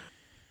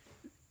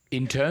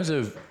 In terms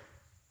of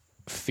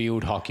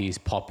field hockey's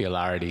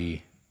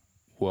popularity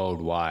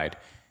worldwide,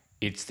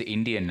 it's the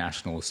Indian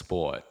national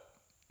sport,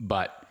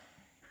 but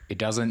it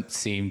doesn't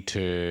seem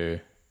to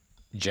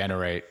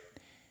generate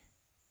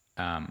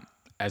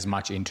as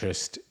much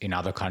interest in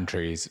other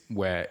countries,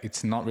 where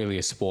it's not really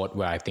a sport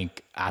where I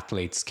think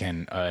athletes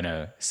can earn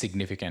a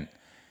significant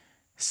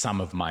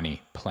sum of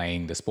money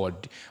playing the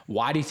sport.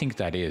 Why do you think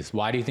that is?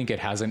 Why do you think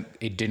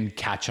it didn't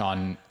catch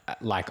on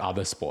like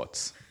other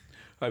sports?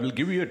 I will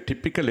give you a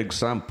typical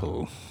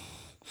example.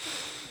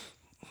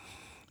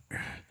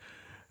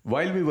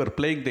 While we were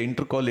playing the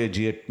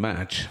intercollegiate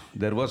match,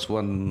 there was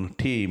one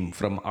team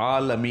from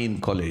Al Amin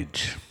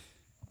College.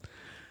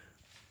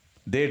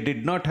 They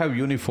did not have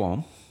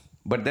uniform,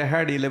 but they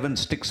had 11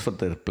 sticks for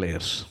their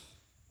players.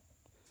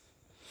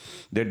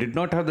 They did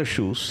not have the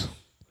shoes.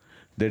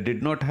 They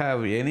did not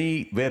have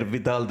any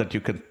wherewithal that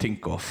you can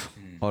think of,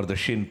 or the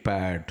shin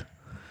pad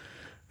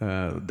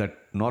that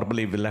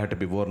normally will have to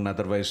be worn,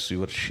 otherwise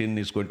your shin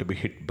is going to be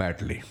hit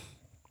badly.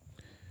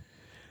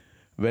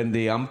 When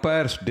the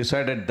umpires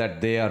decided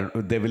that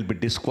they will be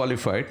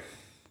disqualified,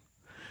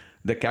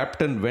 the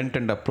captain went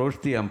and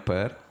approached the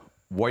umpire.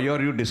 Why are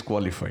you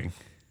disqualifying?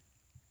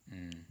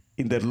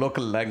 In their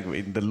local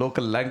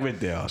language,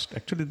 they asked.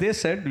 Actually, they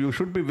said you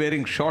should be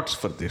wearing shorts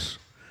for this.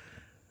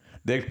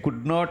 They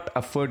could not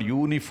afford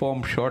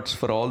uniform shorts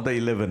for all the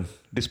 11,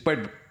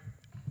 despite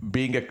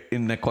being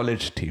in a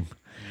college team.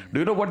 Do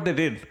you know what they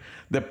did?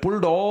 They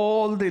pulled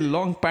all the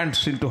long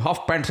pants into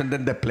half pants and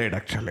then they played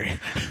actually.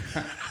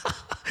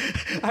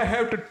 I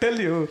have to tell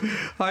you,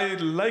 I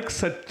like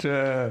such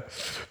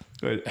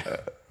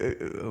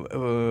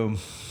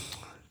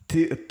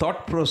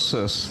thought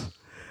process.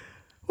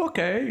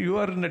 Okay, you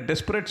are in a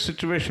desperate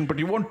situation, but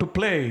you want to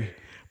play.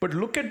 But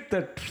look at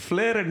that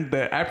flair and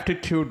the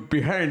aptitude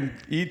behind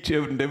each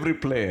and every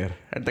player.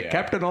 And the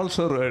captain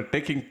also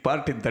taking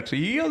part in that. So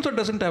he also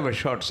doesn't have a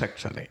shorts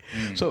actually.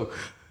 So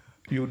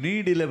you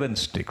need 11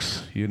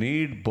 sticks. You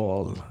need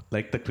ball,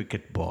 like the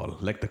cricket ball,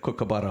 like the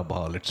kookaburra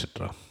ball,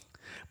 etc.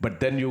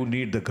 But then you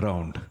need the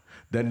ground.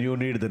 Then you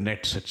need the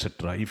nets,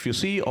 etc. If you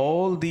see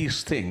all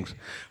these things,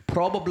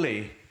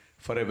 probably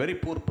for a very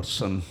poor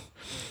person,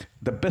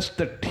 the best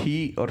that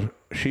he or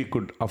she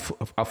could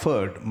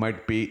afford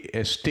might be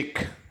a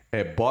stick,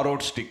 a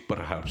borrowed stick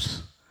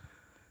perhaps.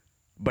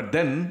 But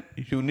then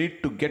you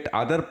need to get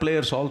other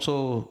players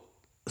also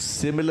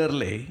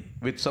similarly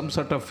with some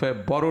sort of a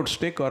borrowed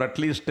stick or at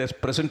least a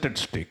presented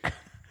stick.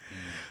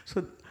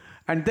 So,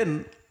 and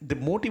then the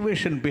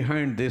motivation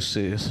behind this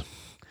is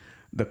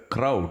the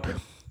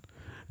crowd.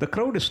 The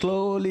crowd is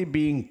slowly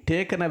being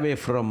taken away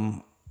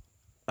from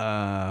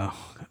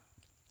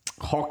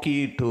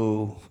hockey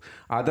to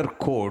other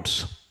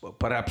courts.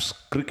 Perhaps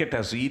cricket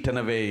has eaten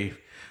away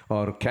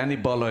or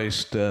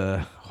cannibalized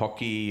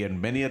hockey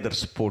and many other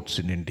sports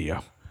in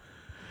India.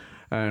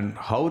 And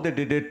how they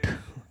did it,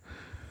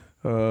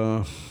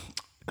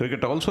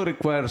 cricket also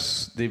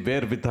requires the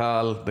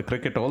wherewithal. The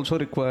cricket also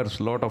requires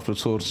a lot of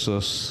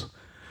resources.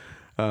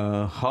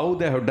 How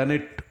they have done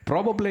it,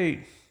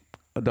 probably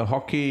the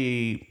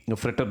hockey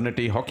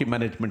fraternity, hockey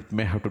management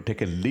may have to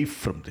take a leaf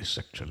from this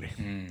actually.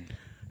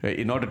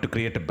 In order to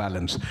create a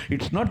balance.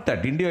 It's not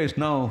that India is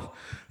now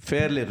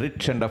fairly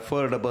rich and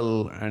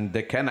affordable and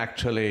they can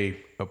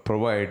actually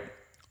provide.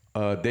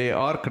 They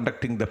are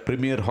conducting the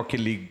Premier Hockey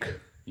League.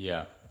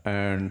 Yeah.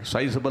 And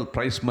sizable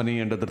prize money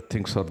and other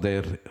things are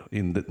there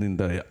in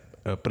the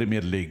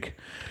Premier League.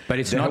 But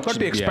it's they not have got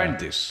to expand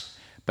this.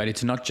 But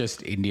it's not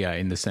just India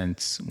in the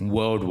sense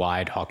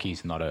worldwide hockey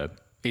is not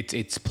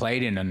it's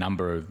played in a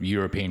number of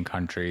European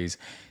countries.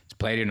 It's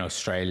played in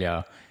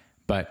Australia,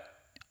 but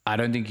I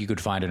don't think you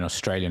could find an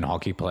Australian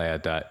hockey player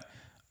that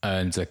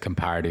earns a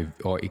comparative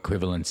or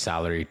equivalent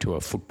salary to a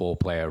football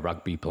player,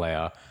 rugby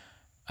player,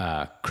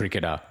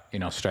 cricketer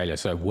in Australia.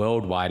 So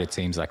worldwide, it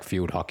seems like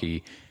field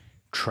hockey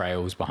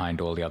trails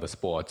behind all the other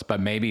sports.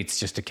 But maybe it's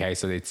just a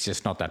case that it's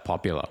just not that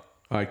popular.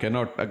 I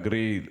cannot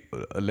agree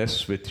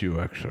less with you,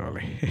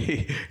 actually.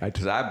 It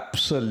is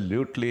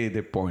absolutely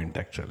the point,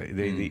 actually.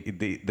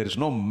 There is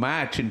no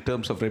match in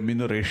terms of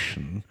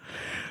remuneration.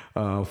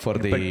 for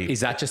the... But is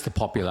that just the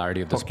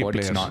popularity of the sport?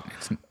 players. It's not.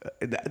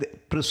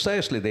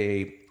 Precisely,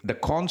 the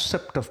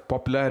concept of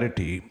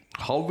popularity,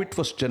 how it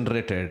was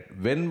generated,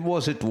 when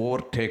was it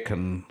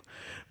overtaken,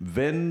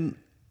 when,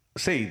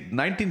 say,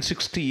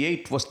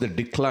 1968 was the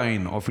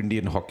decline of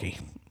Indian hockey.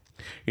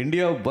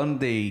 India won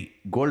the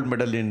gold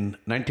medal in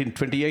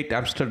 1928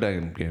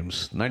 Amsterdam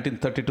Games,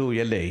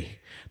 1932 LA,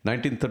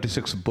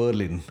 1936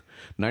 Berlin,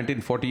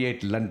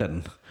 1948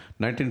 London,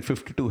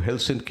 1952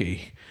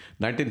 Helsinki,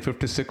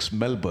 1956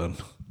 Melbourne,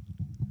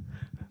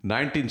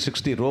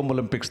 1960 Rome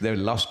Olympics, they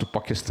lost to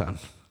Pakistan.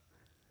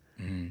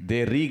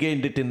 They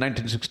regained it in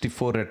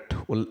 1964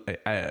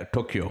 at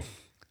Tokyo.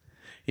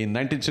 In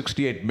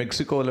 1968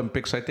 Mexico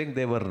Olympics, I think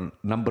they were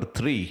number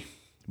 3,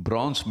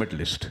 bronze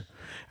medalist.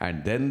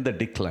 And then the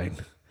decline.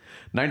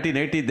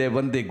 1980, they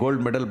won the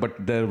gold medal, but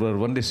there were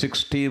only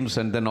 6 teams,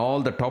 and then all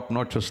the top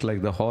notches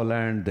like the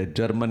Holland, the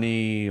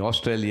Germany,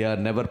 Australia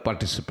never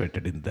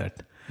participated in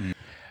that.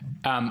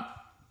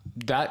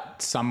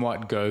 That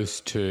somewhat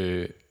goes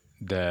to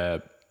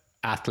the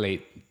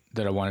athlete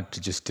that I wanted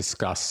to just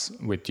discuss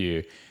with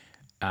you,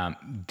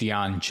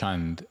 Dhyan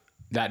Chand.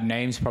 That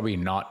name's probably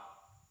not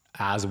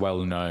as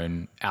well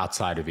known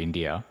outside of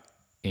India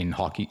in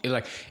hockey.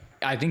 Like,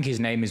 I think his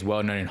name is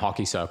well known in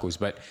hockey circles,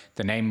 but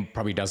the name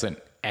probably doesn't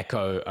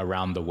echo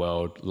around the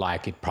world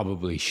like it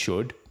probably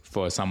should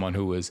for someone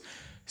who was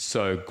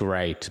so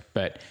great.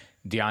 But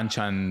Dhyan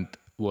Chand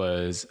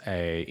was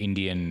a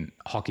Indian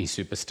hockey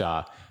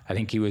superstar. I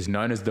think he was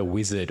known as the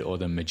wizard or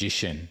the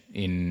magician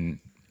in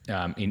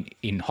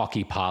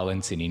hockey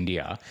parlance in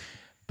India.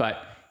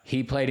 But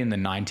he played in the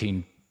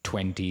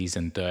 1920s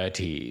and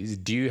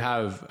 30s. Do you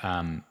have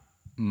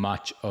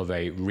much of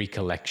a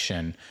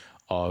recollection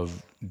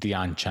of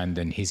Dhyan Chand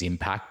and his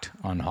impact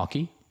on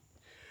hockey?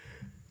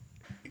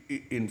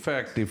 In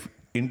fact, if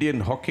Indian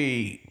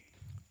hockey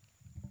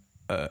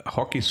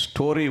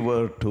story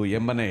were to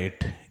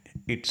emanate,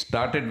 it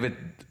started with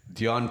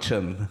Dhyan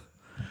Chand,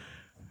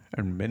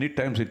 and many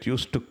times it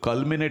used to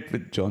culminate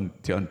with Dhyan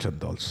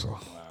Chand also. Wow.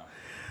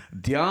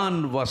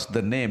 Dhyan was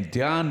the name.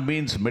 Dhyan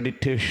means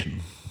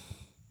meditation.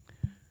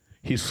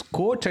 His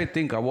coach, I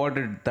think,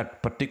 awarded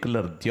that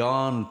particular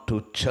Dhyan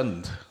to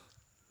Chand.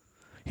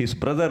 His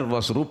brother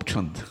was Roop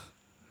Chand.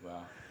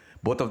 Wow.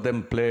 Both of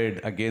them played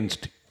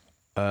against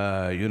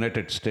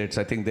United States.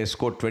 I think they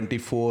scored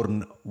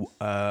 24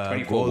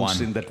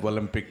 goals in that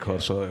Olympic or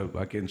so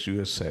against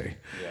USA.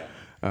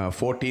 Yeah.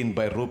 14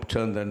 by Roop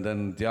Chand, and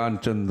then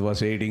Dhyan Chand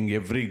was aiding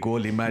every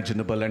goal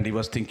imaginable, and he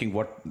was thinking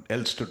what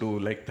else to do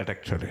like that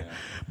actually. Yeah.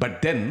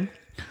 But then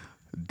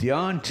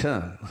Dhyan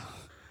Chand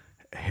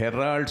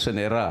heralds an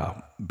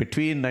era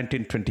between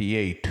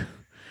 1928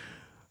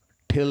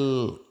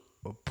 till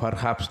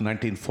perhaps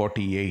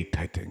 1948,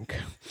 I think.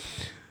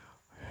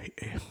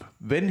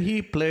 When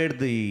he played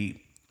the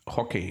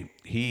hockey,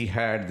 he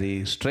had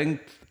the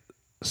strength,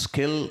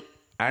 skill,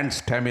 and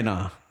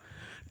stamina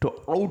to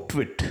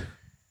outwit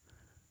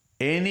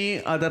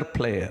any other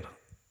player.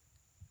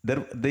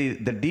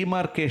 The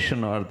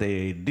demarcation or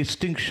the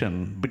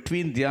distinction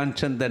between Dhyan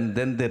Chand and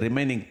then the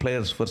remaining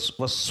players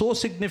was so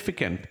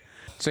significant.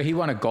 So he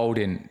won a gold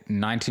in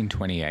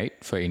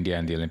 1928 for India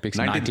in the Olympics,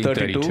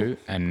 1932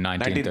 and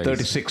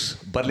 1936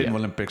 Berlin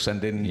Olympics,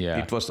 and then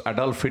it was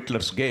Adolf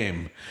Hitler's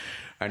game.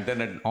 And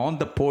then on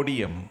the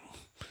podium,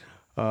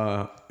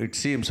 it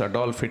seems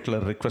Adolf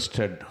Hitler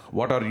requested,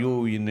 "What are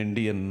you in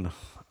Indian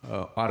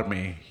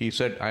army?" He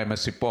said, "I am a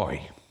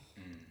sepoy."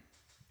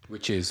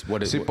 Which is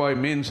what is sepoy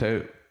means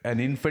an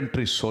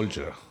infantry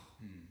soldier.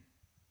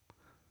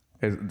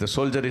 The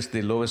soldier is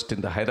the lowest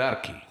in the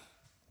hierarchy.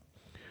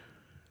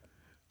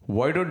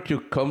 "Why don't you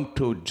come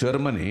to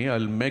Germany?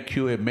 I'll make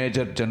you a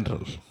major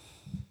general."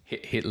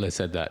 Hitler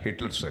said that.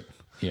 Hitler said.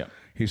 Yeah.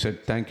 He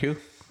said, "Thank you."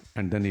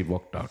 And then he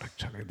walked out,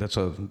 actually.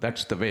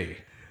 That's the way.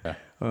 Yeah.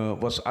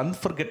 Was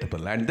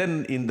unforgettable. And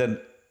then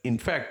in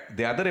fact,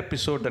 the other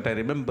episode that I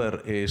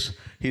remember is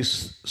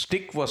his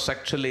stick was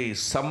actually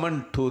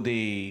summoned to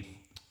the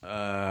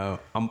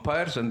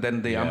umpires, and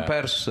then the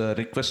umpires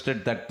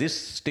requested that this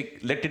stick,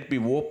 let it be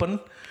open,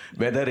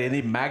 whether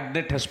any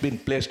magnet has been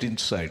placed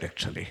inside,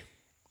 actually.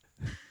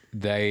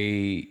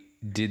 They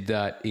did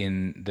that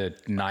in the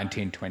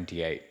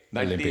 1928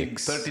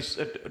 Olympics.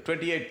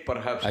 28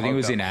 perhaps. I think it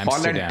was in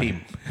Amsterdam. Holland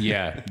team.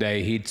 Yeah,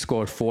 he'd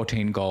scored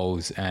 14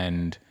 goals,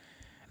 and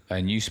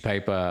a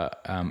newspaper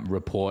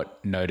report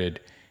noted,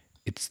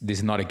 this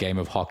is not a game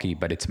of hockey,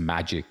 but it's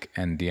magic,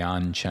 and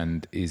Dhyan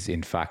Chand is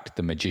in fact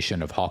the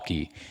magician of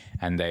hockey.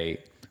 And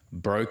they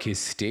broke his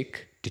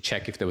stick to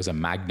check if there was a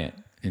magnet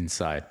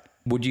inside.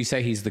 Would you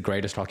say he's the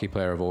greatest hockey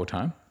player of all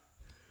time?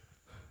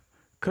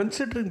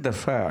 Considering the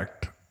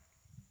fact,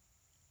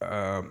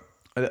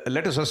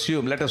 let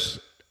us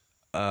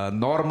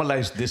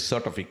normalize this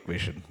sort of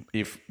equation.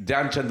 If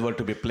Dhyan Chand were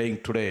to be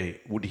playing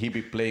today, would he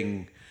be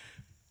playing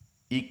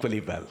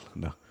equally well?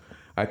 No.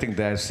 I think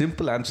the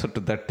simple answer to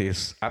that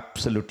is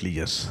absolutely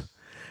yes.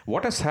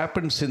 What has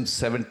happened since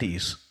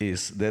 70s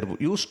is there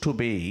used to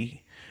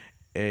be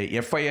a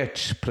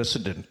FIH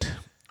president,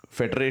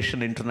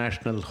 Federation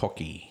International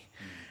Hockey,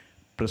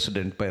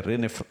 president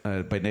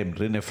by name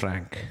Rene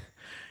Frank.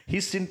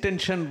 His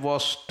intention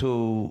was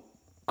to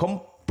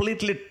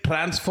completely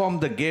transform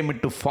the game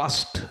into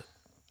fast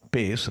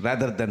pace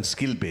rather than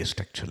skill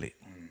based actually.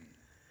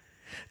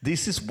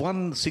 This is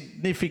one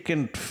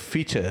significant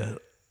feature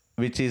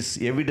which is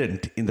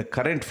evident in the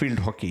current field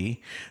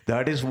hockey.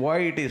 That is why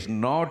it is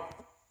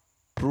not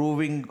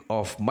proving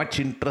of much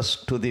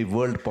interest to the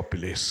world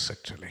populace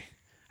actually.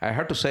 I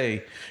have to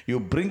say, you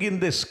bring in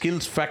the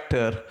skills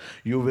factor,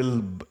 you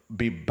will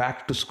be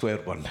back to square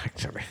one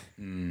actually.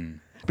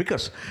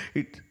 Because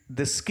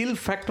the skill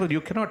factor,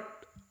 you cannot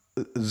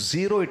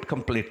zero it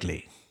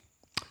completely.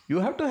 You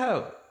have to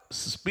have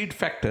speed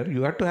factor,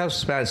 you have to have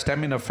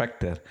stamina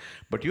factor,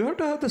 but you have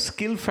to have the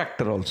skill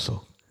factor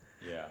also.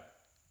 Yeah.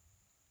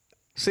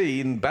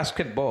 See, in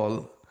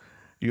basketball,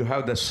 you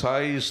have the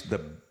size, the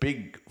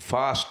big,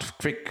 fast,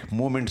 quick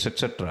movements,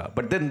 etc.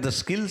 But then the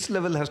skills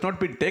level has not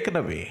been taken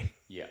away.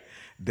 Yeah.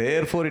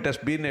 Therefore, it has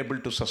been able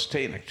to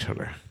sustain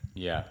actually.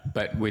 Yeah,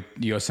 but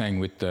you're saying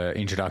with the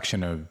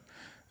introduction of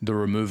the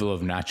removal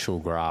of natural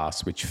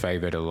grass, which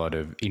favored a lot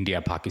of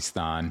India,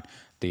 Pakistan,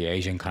 the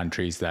Asian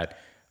countries that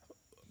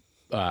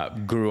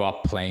grew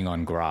up playing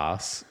on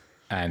grass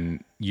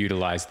and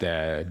utilized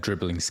their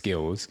dribbling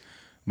skills,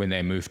 when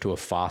they moved to a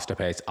faster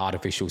pace,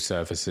 artificial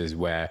surfaces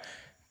where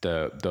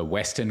the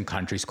Western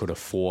countries could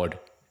afford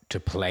to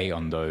play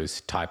on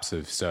those types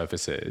of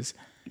surfaces.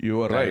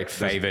 You are right. It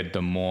favored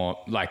the more,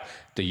 like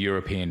the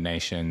European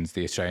nations,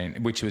 the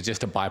Australian, which was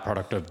just a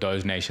byproduct of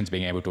those nations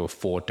being able to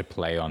afford to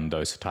play on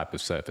those type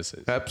of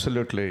surfaces.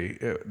 Absolutely.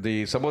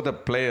 Some of the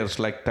players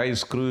like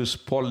Tice Cruz,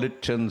 Paul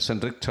Litchens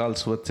and Rick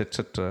Charlesworth,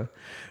 etc.,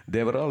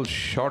 they were all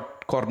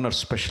short corner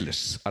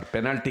specialists or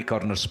penalty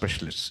corner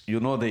specialists. You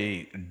know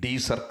the D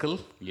circle?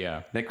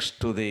 Yeah. Next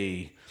to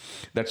the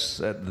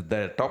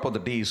top of the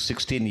D is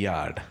 16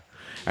 yard.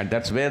 And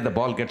that's where the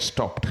ball gets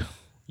stopped.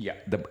 Yeah.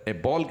 A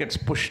ball gets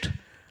pushed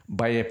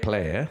by a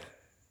player.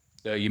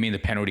 You mean the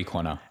penalty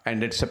corner?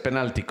 And it's a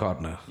penalty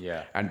corner.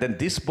 Yeah. And then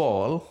this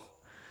ball,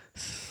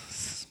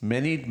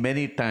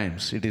 many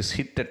times, it is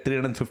hit at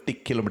 350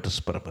 kilometers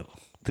per hour.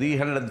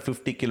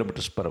 350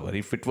 kilometers per hour.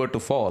 If it were to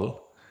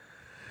fall,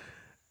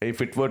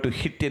 if it were to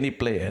hit any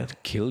player,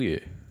 kill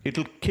you.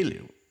 It'll kill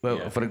you. Well,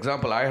 Yeah. For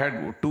example, I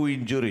had 2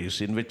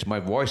 injuries in which my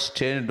voice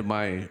changed.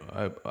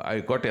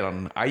 I got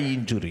an eye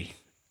injury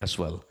as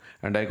well.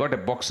 And I got a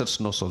boxer's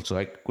nose also.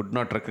 I could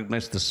not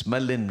recognize the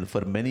smell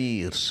for many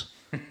years.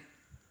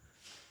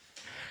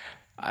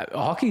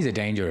 Hockey is a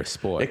dangerous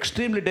sport.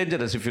 Extremely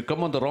dangerous if you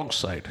come on the wrong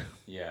side.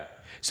 Yeah.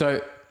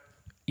 So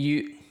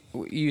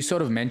you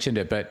sort of mentioned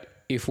it, but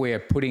if we're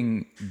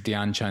putting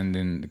Dhyan Chand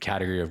in the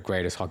category of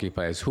greatest hockey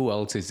players, who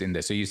else is in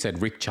there? So you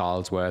said Rick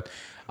Charlesworth.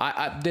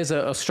 There's an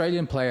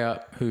Australian player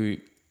who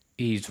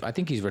I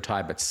think he's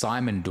retired, but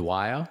Simon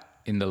Dwyer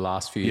in the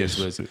last few years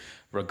was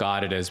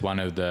regarded as one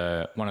of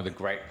the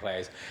great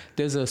players.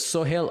 There's a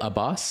Sohail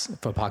Abbas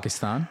for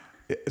Pakistan.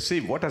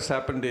 See, what has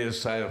happened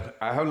is I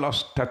have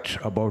lost touch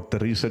about the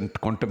recent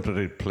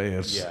contemporary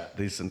players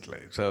recently.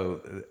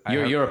 So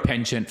you're a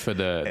penchant for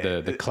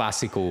the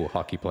classical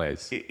hockey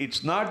players.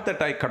 It's not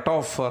that I cut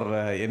off for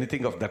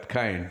anything of that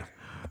kind.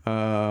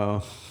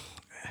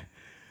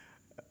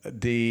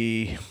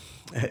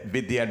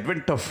 With the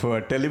advent of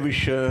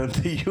television,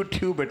 the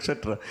YouTube,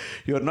 etc.,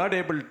 you're not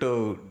able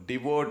to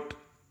devote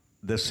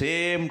the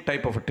same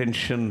type of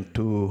attention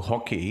to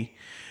hockey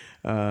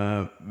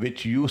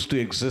which used to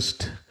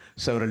exist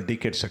several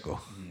decades ago.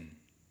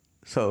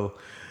 So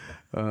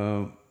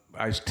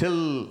I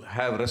still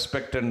have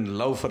respect and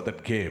love for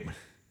that game.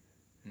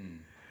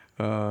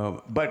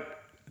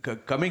 But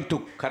coming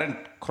to current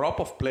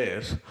crop of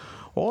players,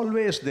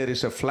 always there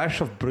is a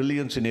flash of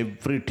brilliance in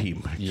every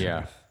team.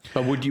 Yeah.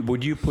 But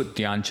would you put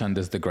Dhyan Chand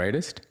as the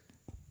greatest?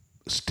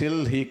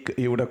 Still, he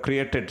would have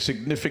created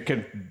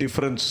significant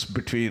difference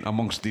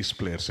amongst these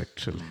players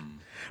actually,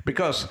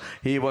 because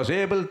he was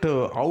able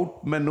to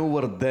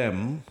outmaneuver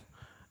them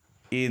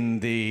in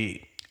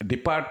the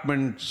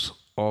departments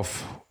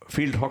of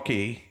field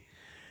hockey,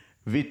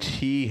 which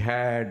he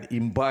had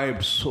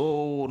imbibed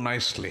so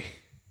nicely.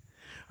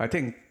 I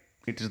think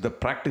it is the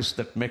practice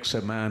that makes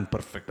a man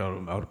perfect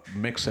or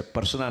makes a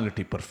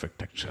personality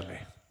perfect actually.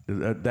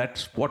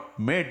 That's what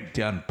made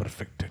Dhyan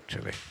perfect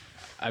actually.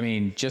 I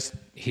mean, just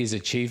his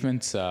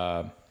achievements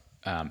are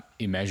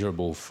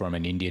immeasurable from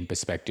an Indian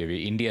perspective.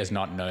 India is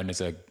not known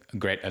as a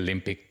great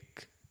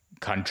Olympic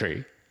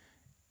country,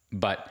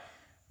 but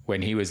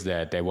when he was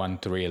there, they won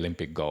 3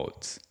 Olympic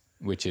golds,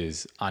 which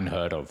is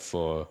unheard of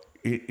for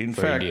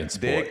Indian sport.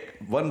 They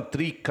won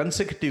 3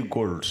 consecutive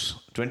golds,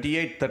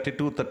 28,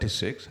 32,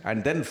 36,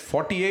 and then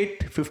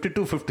 48,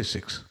 52,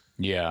 56.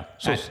 Yeah.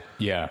 So,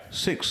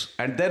 6.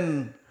 And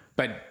then...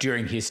 But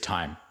during his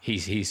time,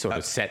 he sort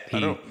of set... He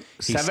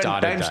 7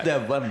 started times that. they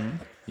have won.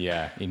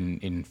 Yeah,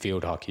 in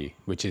field hockey,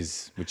 which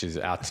is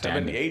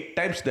outstanding. 8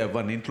 times they have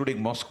won,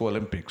 including Moscow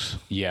Olympics.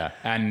 Yeah,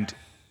 and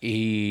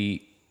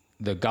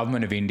the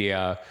government of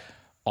India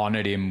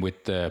honored him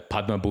with the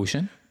Padma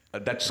Bhushan.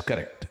 That's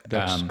correct.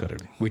 That's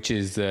correct. Which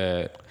is,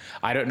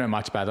 I don't know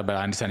much about that, but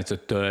I understand it's the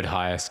third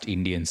highest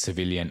Indian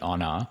civilian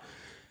honor.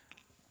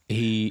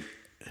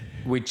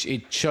 Which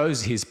it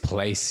shows his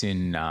place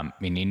in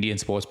Indian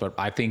sports, but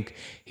I think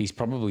he's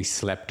probably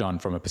slept on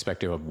from a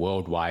perspective of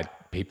worldwide.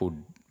 People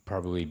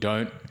probably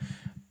don't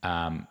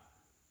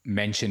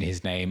mention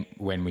his name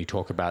when we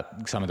talk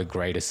about some of the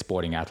greatest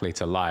sporting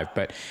athletes alive.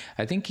 But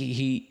I think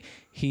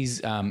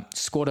he's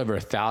scored over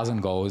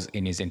 1,000 goals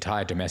in his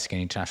entire domestic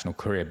and international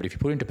career. But if you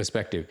put it into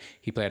perspective,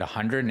 he played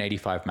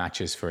 185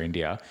 matches for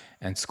India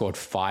and scored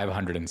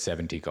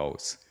 570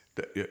 goals,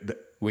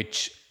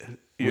 which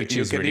You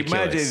is can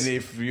ridiculous. imagine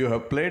if you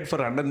have played for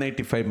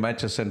 185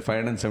 matches and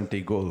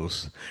 570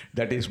 goals,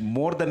 that is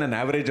more than an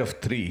average of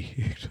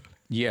 3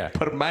 Yeah.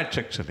 per match,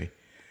 actually.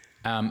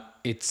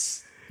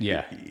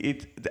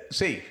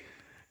 See,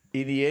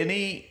 in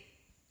any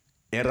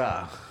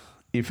era,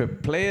 if a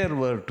player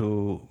were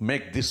to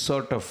make this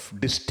sort of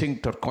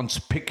distinct or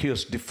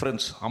conspicuous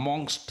difference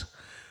amongst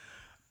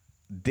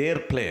their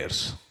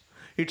players,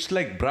 it's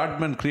like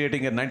Bradman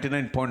creating a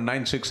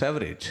 99.96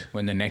 average.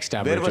 When the next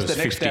average Where was was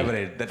the next 50.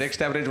 average? The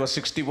next average was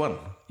 61.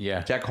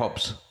 Yeah. Jack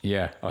Hobbs.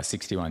 Yeah,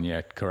 61,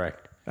 yeah,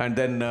 correct. And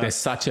then There's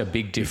such a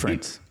big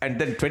difference. and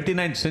then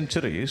 29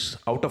 centuries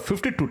out of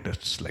 52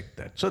 tests like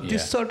that. So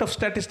this sort of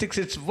statistics,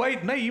 it's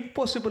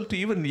impossible to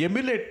even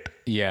emulate.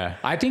 Yeah,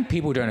 I think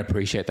people don't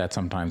appreciate that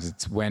sometimes.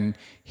 It's when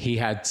he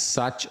had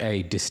such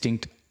a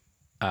distinct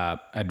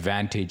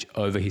advantage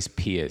over his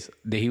peers.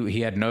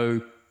 He had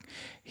no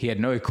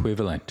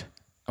equivalent,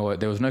 or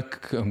there was no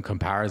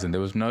comparison.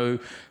 There was no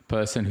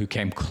person who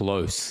came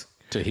close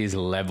to his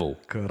level.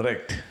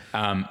 Correct.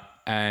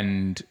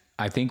 And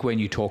I think when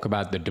you talk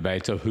about the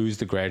debates of who's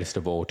the greatest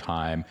of all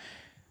time,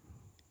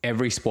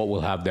 every sport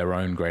will have their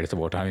own greatest of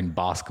all time. In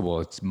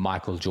basketball, it's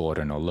Michael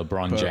Jordan or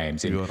LeBron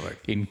James. You're right.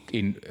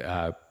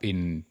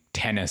 In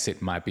tennis,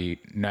 it might be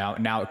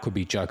now it could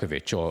be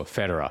Djokovic or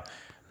Federer,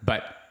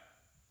 but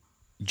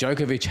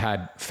Djokovic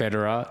had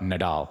Federer,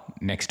 Nadal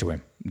next to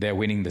him. They're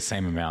winning the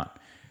same amount.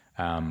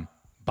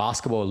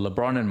 Basketball,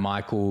 LeBron and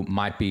Michael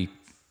might be,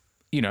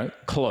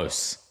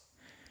 close,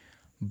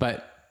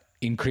 but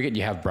in cricket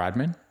you have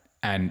Bradman,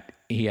 and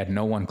he had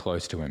no one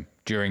close to him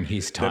during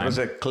his time. There was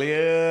a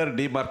clear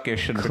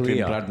demarcation between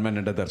Bradman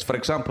and others. For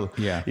example,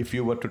 if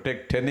you were to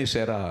take tennis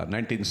era,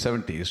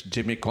 1970s,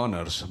 Jimmy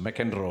Connors,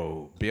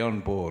 McEnroe,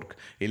 Bjorn Borg,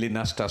 Elin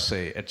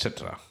Astase,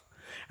 etc.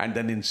 And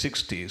then in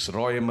 60s,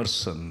 Roy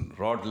Emerson,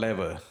 Rod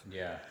Laver,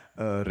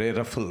 Ray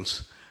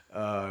Ruffles,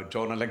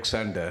 John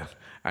Alexander.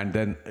 And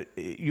then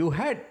you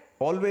had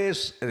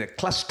always a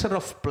cluster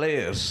of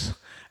players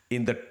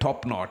in the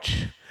top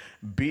notch,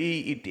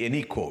 be it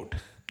any code.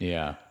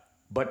 Yeah.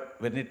 But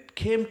when it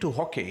came to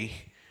hockey,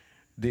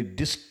 the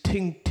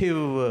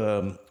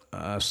distinctive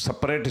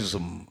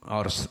separatism,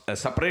 or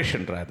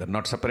separation rather,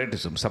 not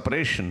separatism,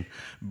 separation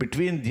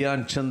between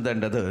Dhyan Chand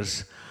and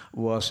others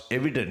was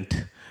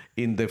evident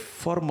in the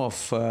form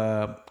of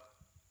a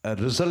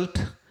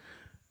result,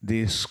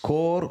 the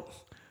score,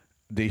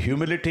 the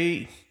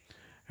humility,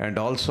 and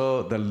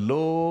also the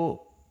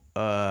low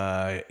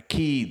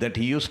key that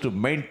he used to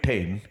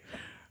maintain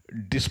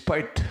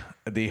despite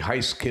the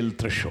high skill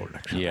threshold,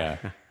 actually. Yeah.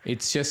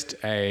 It's just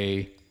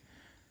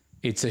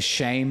it's a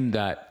shame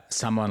that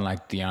someone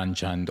like Dhyan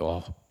Chand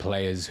or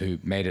players who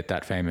made it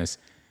that famous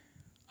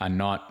are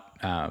not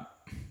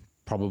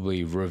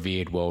probably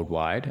revered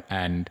worldwide.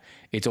 And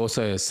it's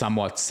also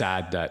somewhat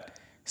sad that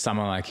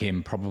someone like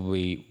him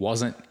probably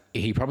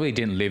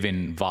didn't live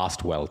in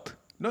vast wealth.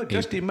 No,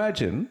 just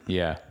imagine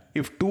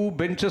if two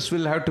benches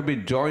will have to be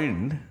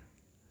joined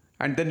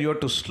and then you have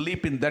to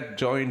sleep in that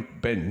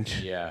joint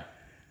bench. Yeah.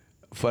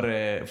 For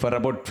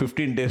about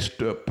 15 days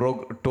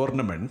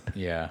tournament,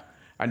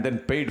 and then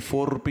paid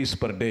 4 rupees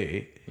per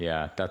day.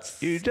 Yeah,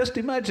 that's. You just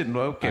imagine,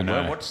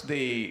 what's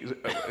the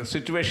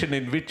situation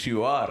in which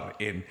you are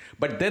in?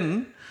 But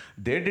then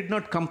they did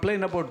not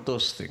complain about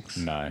those things.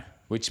 No,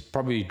 which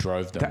probably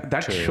drove them.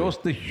 That shows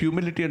the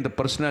humility and the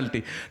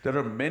personality. There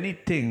are many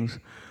things.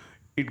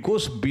 It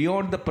goes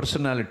beyond the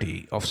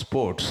personality of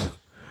sports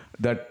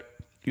that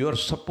you are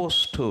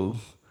supposed to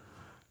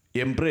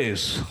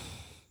embrace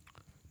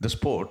the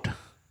sport,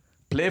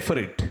 play for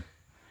it,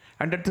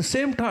 and at the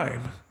same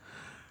time,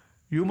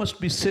 you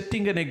must be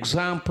setting an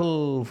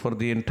example for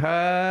the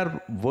entire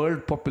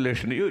world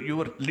population.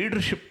 Your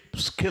leadership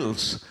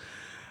skills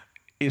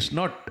is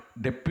not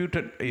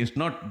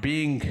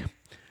being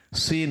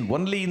seen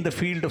only in the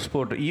field of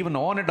sport, even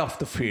on and off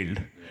the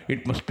field.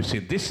 It must be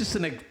seen. This is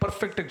a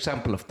perfect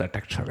example of that,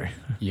 actually.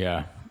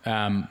 Yeah.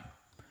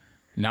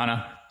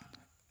 Nana,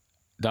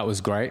 that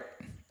was great.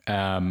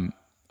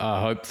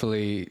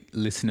 Hopefully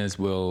listeners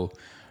will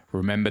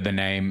remember the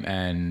name,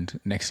 and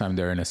next time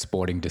they're in a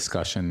sporting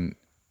discussion,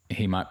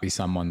 he might be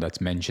someone that's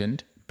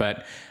mentioned.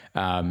 But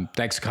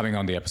thanks for coming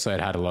on the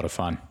episode. I had a lot of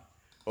fun.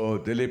 Oh,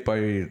 Dilip,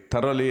 I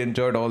thoroughly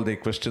enjoyed all the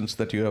questions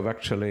that you have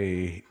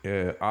actually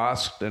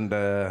asked, and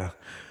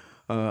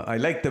I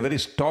like the very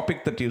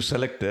topic that you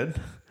selected.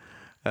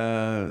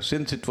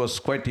 Since it was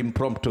quite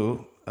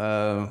impromptu,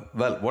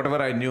 well,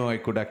 whatever I knew, I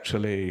could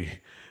actually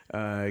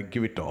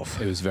give it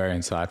off. It was very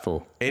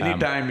insightful.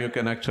 Anytime you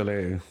can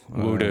actually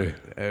Will do.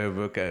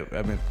 okay,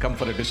 I mean, come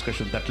for a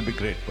discussion. That will be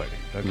great, buddy.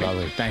 Okay?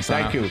 Lovely. Thanks,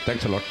 Thank Anna. you.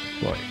 Thanks a lot.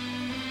 Bye.